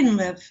about, I didn't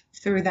live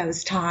through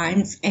those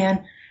times,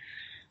 and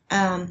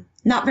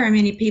not very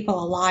many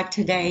people alive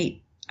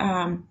today,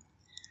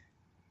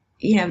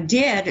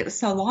 did. It was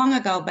so long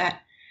ago, but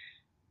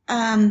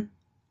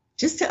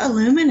just to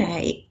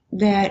illuminate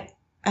that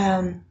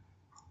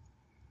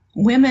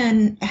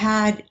women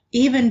had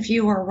even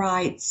fewer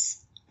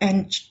rights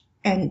and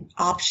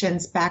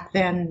options back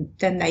then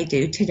than they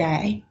do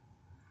today.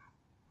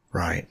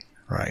 Right.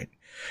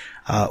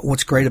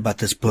 What's great about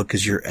this book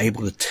is you're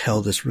able to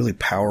tell this really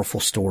powerful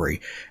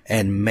story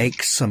and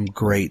make some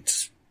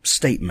great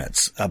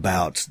statements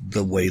about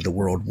the way the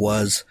world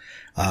was,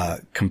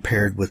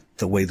 compared with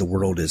the way the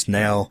world is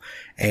now.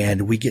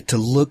 And we get to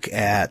look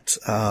at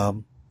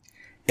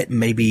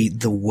maybe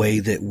the way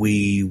that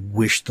we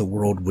wish the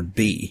world would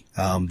be,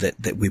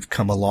 that we've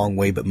come a long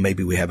way, but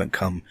maybe we haven't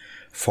come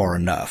far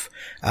enough.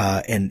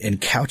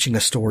 And couching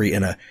a story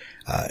in a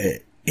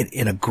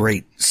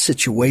great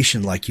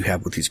situation like you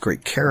have with these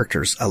great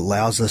characters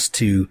allows us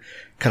to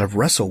kind of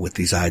wrestle with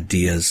these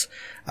ideas,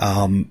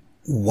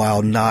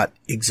 while not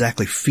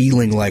exactly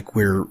feeling like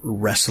we're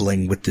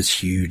wrestling with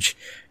this huge,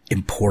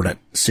 important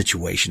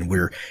situation.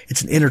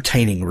 It's an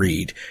entertaining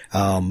read.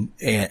 So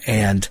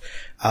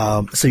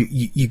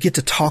you get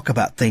to talk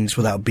about things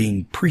without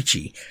being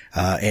preachy,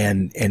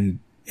 and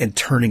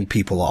turning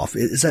people off.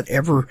 Is that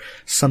ever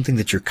something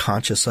that you're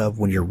conscious of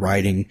when you're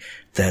writing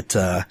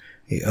that,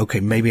 okay,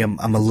 maybe I'm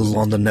a little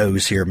on the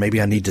nose here. Maybe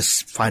I need to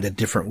find a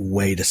different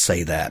way to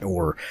say that.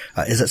 Or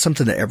is that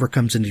something that ever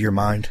comes into your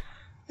mind?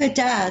 It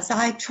does.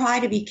 I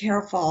try to be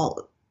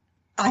careful.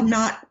 I'm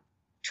not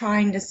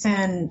trying to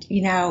send,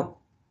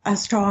 a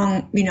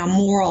strong,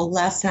 moral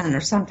lesson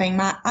or something.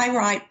 I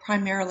write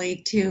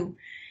primarily to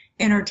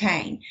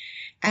entertain.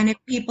 And if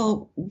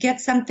people get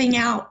something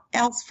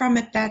else from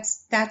it,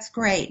 that's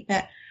great.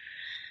 But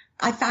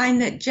I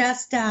find that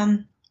just,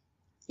 the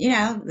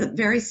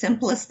very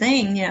simplest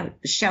thing,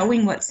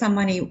 showing what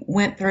somebody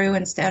went through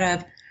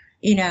instead of,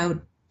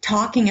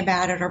 talking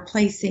about it or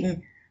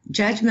placing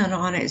judgment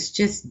on it, is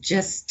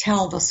just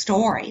tell the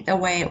story the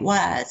way it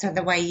was or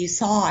the way you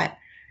saw it.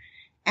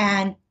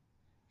 And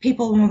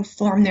people will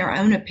form their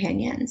own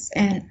opinions,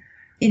 and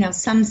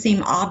some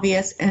seem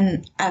obvious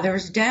and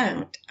others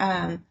don't.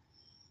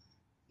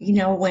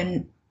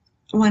 When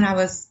I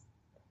was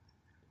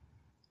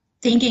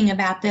thinking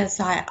about this,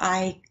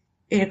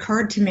 it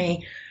occurred to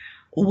me,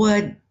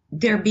 would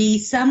there be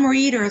some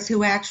readers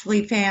who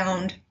actually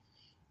found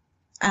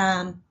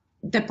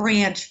the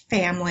Branch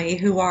family,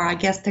 who are, I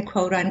guess, the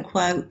quote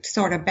unquote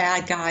sort of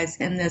bad guys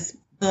in this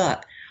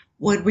book?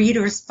 Would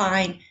readers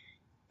find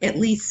at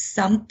least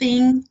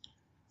something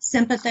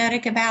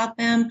sympathetic about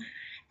them?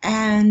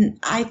 And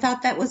I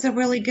thought that was a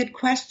really good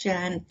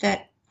question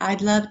that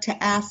I'd love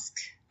to ask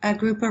a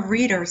group of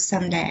readers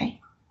someday.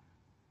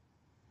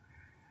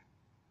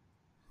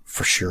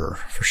 For sure.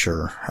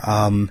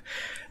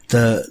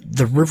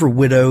 The River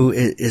Widow,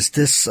 is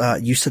this,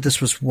 you said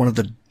this was one of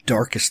the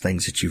darkest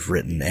things that you've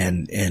written,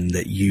 and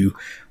that you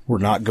were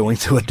not going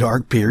through a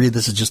dark period.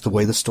 This is just the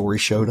way the story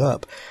showed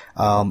up.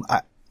 Some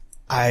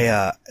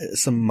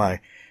of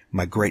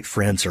my great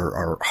friends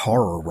are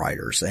horror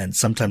writers, and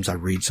sometimes I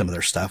read some of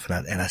their stuff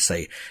and I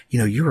say,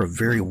 you're a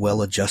very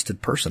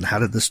well-adjusted person. How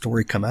did this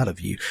story come out of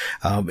you?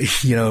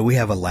 We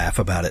have a laugh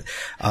about it.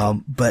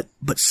 But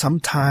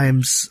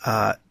sometimes,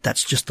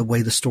 that's just the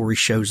way the story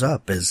shows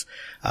up. Do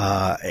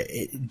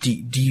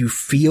you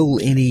feel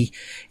any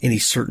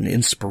certain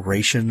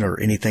inspiration or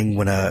anything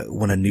when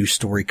a new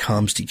story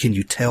comes? Can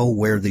you tell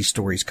where these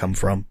stories come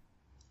from?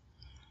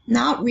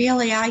 Not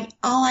really.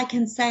 All I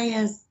can say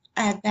is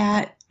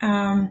that,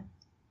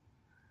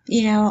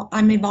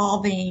 I'm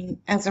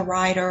evolving as a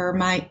writer.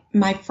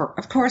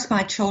 Of course,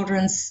 my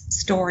children's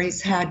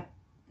stories had,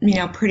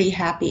 pretty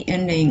happy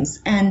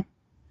endings. And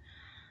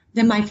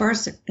then my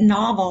first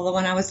novel, the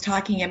one I was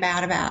talking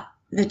about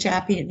the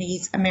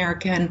Japanese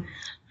American,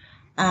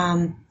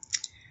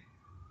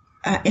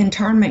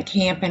 internment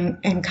camp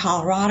in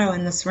Colorado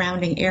and the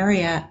surrounding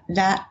area,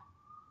 that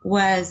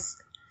was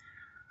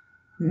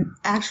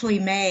actually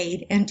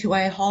made into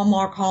a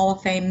Hallmark Hall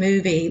of Fame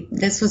movie.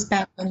 This was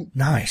back when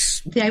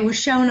they were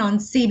shown on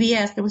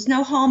CBS. There was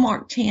no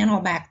Hallmark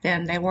channel back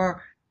then. They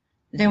were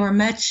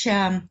much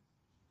more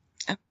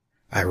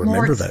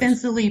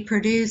expensively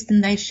produced,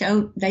 and they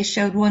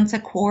showed once a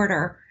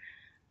quarter,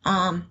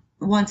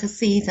 once a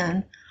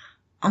season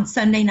on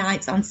Sunday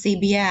nights on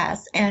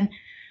CBS. And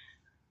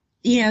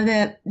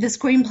the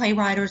screenplay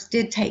writers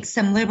did take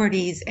some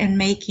liberties in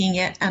making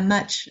it a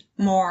much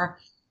more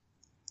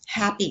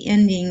happy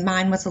ending.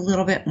 Mine was a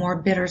little bit more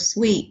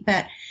bittersweet,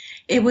 but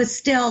it was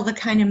still the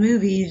kind of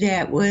movie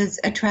that was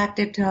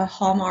attractive to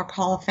Hallmark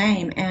Hall of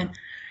Fame. And,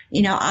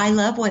 I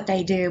love what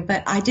they do,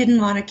 but I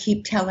didn't want to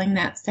keep telling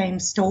that same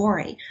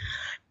story.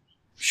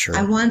 Sure.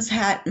 I once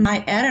had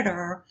my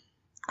editor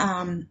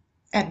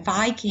at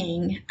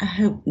Viking,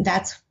 who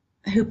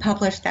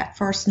published that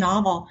first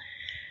novel,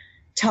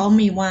 told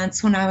me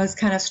once when I was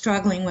kind of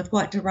struggling with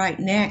what to write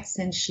next,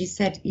 and she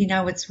said,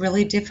 it's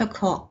really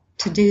difficult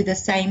to do the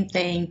same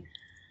thing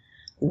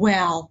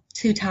well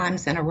 2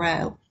 times in a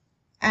row.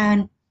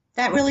 And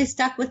that really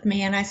stuck with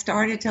me, and I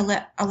started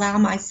to allow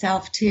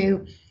myself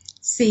to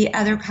see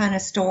other kind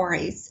of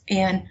stories.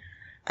 And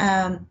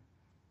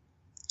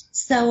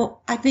so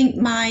I think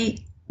my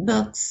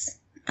books,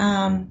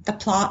 the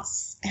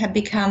plots have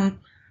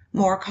become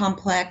more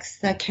complex.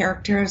 The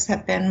characters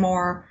have been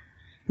more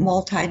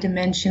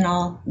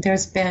multidimensional.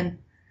 There's been,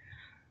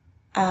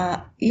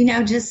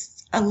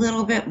 just a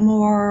little bit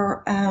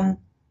more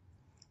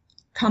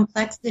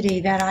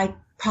complexity that I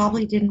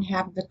probably didn't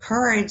have the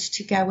courage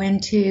to go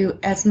into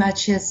as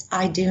much as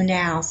I do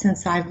now,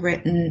 since I've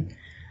written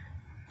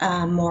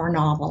more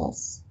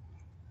novels.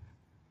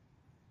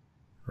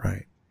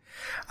 Right.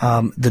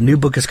 The new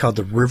book is called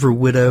The River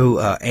Widow.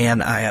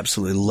 Ann, I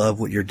absolutely love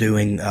what you're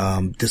doing.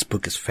 This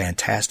book is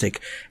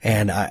fantastic.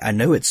 And I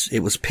know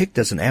it was picked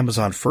as an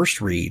Amazon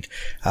first read,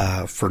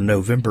 for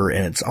November,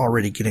 and it's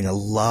already getting a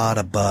lot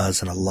of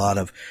buzz and a lot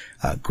of,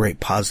 great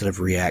positive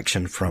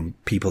reaction from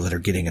people that are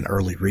getting an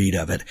early read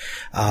of it.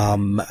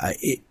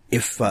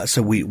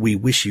 So we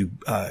wish you,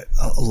 a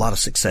lot of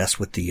success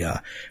with the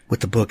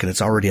book, and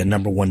it's already a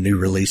 #1 new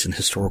release in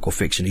historical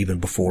fiction even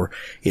before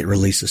it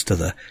releases to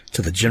the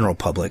general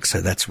public.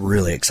 So that's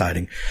really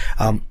exciting.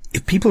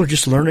 If people are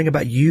just learning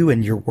about you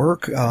and your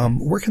work,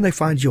 where can they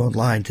find you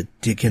online to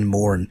dig in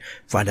more and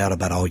find out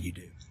about all you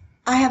do?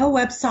 I have a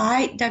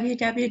website,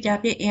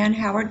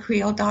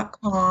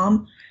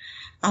 www.annhowardcreel.com.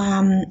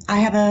 I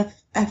have a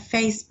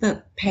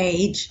Facebook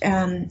page,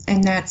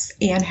 and that's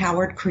Ann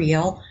Howard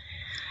Creel.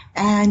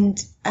 And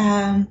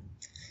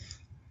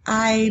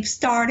I've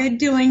started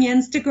doing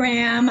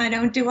Instagram. I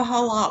don't do a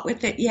whole lot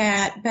with it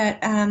yet, but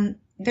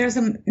there's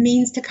a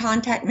means to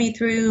contact me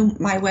through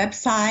my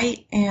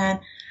website, and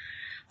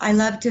I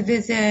love to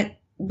visit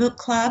book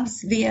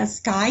clubs via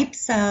Skype.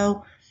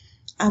 So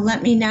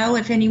let me know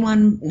if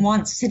anyone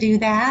wants to do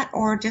that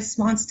or just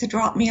wants to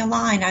drop me a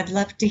line. I'd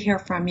love to hear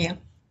from you.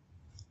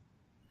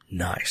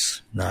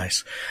 Nice.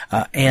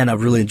 Ann, I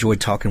really enjoyed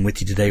talking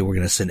with you today. We're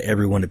going to send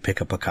everyone to pick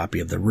up a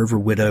copy of The River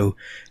Widow,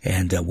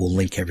 and we'll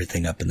link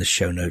everything up in the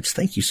show notes.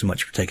 Thank you so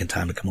much for taking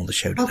time to come on the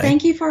show today. Well,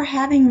 thank you for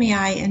having me.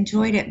 I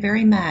enjoyed it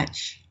very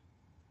much.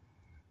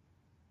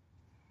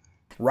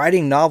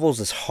 Writing novels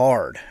is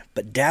hard,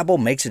 but Dabble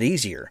makes it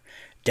easier.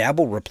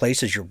 Dabble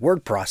replaces your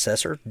word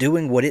processor,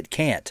 doing what it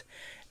can't.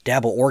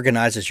 Dabble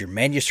organizes your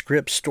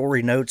manuscript,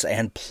 story notes,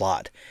 and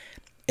plot.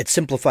 It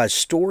simplifies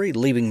story,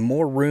 leaving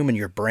more room in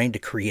your brain to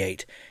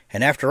create.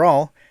 And after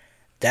all,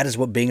 that is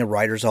what being a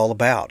writer is all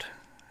about.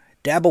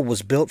 Dabble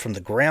was built from the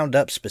ground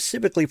up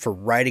specifically for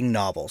writing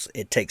novels.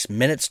 It takes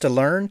minutes to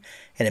learn,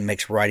 and it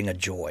makes writing a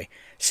joy.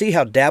 See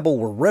how Dabble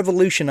will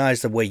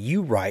revolutionize the way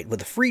you write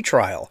with a free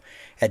trial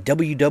at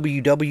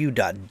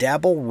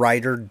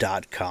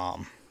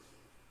www.dabblewriter.com.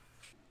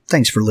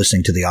 Thanks for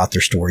listening to the Author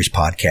Stories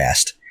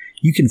podcast.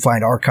 You can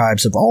find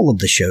archives of all of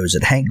the shows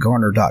at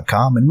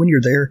hankgarner.com, and when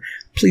you're there,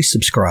 please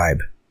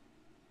subscribe.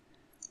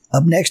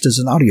 Up next is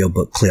an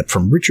audiobook clip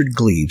from Richard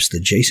Gleaves'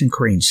 The Jason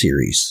Crane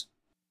series.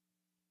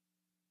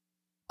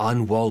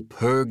 On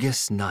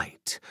Walpurgis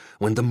night,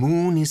 when the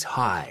moon is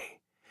high,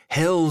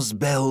 hell's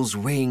bells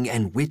ring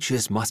and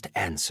witches must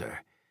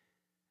answer.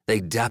 They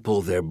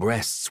dapple their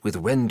breasts with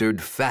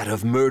rendered fat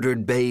of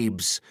murdered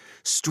babes,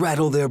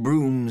 straddle their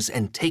brooms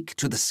and take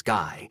to the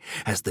sky,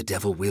 as the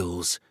devil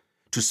wills,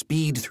 to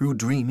speed through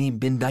dreamy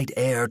midnight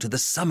air to the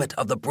summit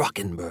of the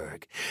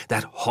Brockenberg,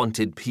 that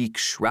haunted peak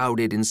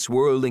shrouded in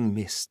swirling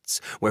mists,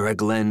 where a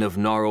glen of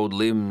gnarled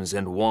limbs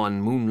and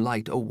wan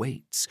moonlight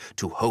awaits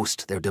to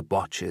host their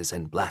debauches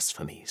and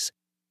blasphemies.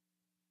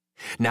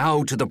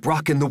 Now to the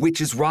Brocken the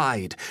witches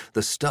ride,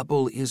 the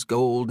stubble is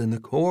gold and the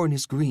corn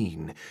is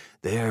green,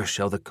 there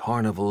shall the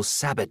carnival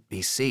sabbat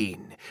be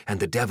seen, and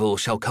the devil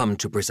shall come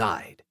to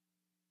preside.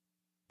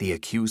 The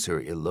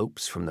accuser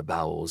elopes from the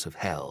bowels of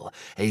hell,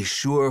 a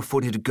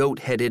sure-footed,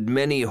 goat-headed,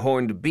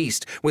 many-horned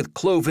beast with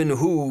cloven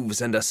hooves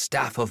and a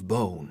staff of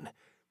bone.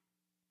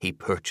 He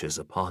perches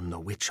upon the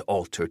witch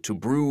altar to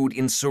brood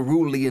in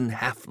cerulean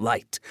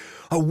half-light,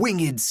 a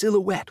winged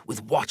silhouette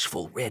with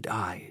watchful red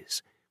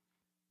eyes.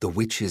 The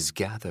witches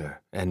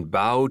gather and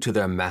bow to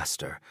their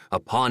master,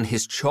 upon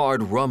his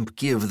charred rump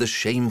give the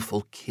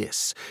shameful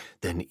kiss,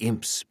 then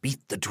imps beat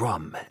the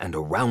drum and a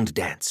round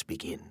dance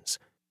begins.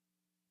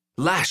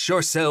 Lash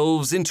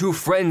yourselves into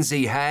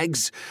frenzy,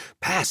 hags.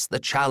 Pass the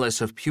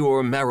chalice of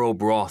pure marrow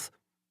broth.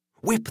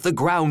 Whip the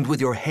ground with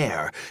your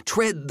hair.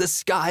 Tread the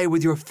sky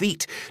with your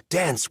feet.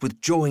 Dance with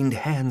joined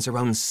hands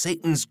around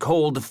Satan's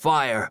cold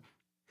fire.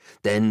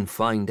 Then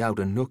find out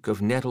a nook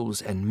of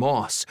nettles and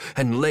moss,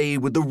 and lay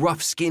with the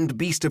rough-skinned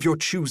beast of your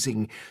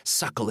choosing,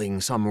 suckling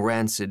some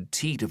rancid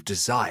teat of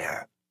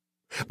desire.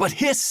 But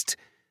hist!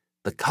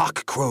 The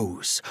cock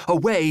crows.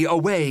 Away,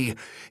 away!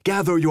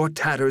 Gather your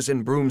tatters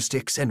and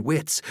broomsticks and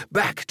wits,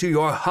 back to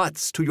your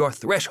huts, to your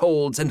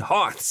thresholds and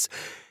hearths,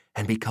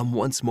 and become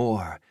once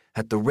more,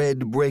 at the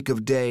red break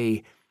of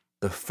day,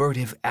 the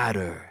furtive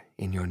adder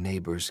in your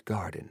neighbor's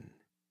garden.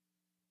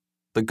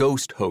 The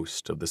ghost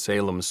host of the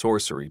Salem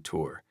Sorcery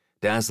Tour,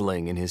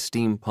 dazzling in his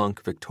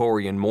steampunk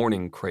Victorian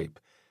morning crepe,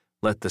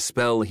 let the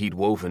spell he'd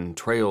woven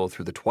trail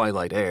through the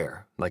twilight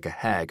air like a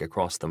hag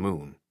across the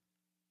moon,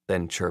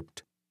 then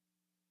chirped,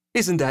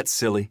 "Isn't that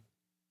silly?"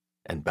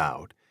 and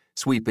bowed,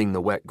 sweeping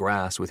the wet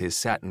grass with his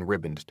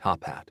satin-ribboned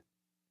top hat.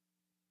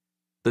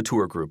 The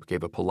tour group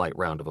gave a polite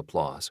round of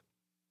applause.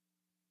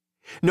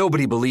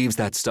 Nobody believes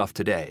that stuff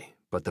today,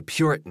 but the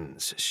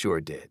Puritans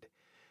sure did.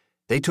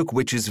 They took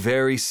witches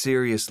very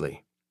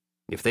seriously.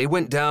 If they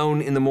went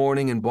down in the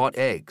morning and bought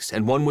eggs,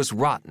 and one was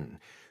rotten,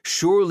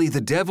 surely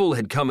the devil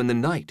had come in the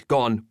night,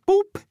 gone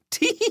boop,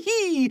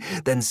 tee-hee-hee,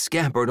 then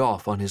scampered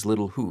off on his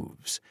little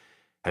hooves.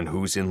 And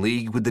who's in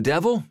league with the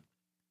devil?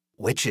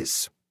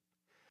 Witches.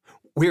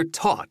 We're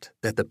taught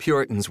that the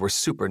Puritans were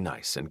super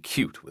nice and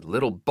cute with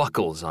little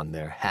buckles on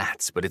their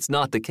hats, but it's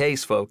not the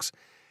case, folks.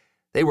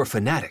 They were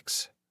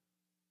fanatics.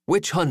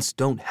 Witch hunts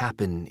don't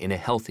happen in a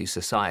healthy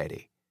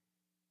society.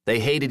 They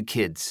hated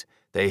kids.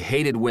 They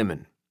hated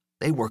women.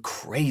 They were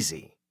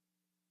crazy.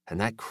 And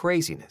that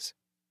craziness.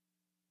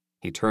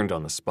 He turned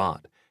on the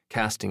spot,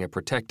 casting a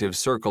protective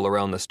circle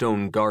around the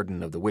stone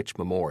garden of the witch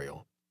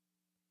memorial.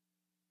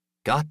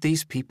 Got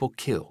these people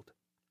killed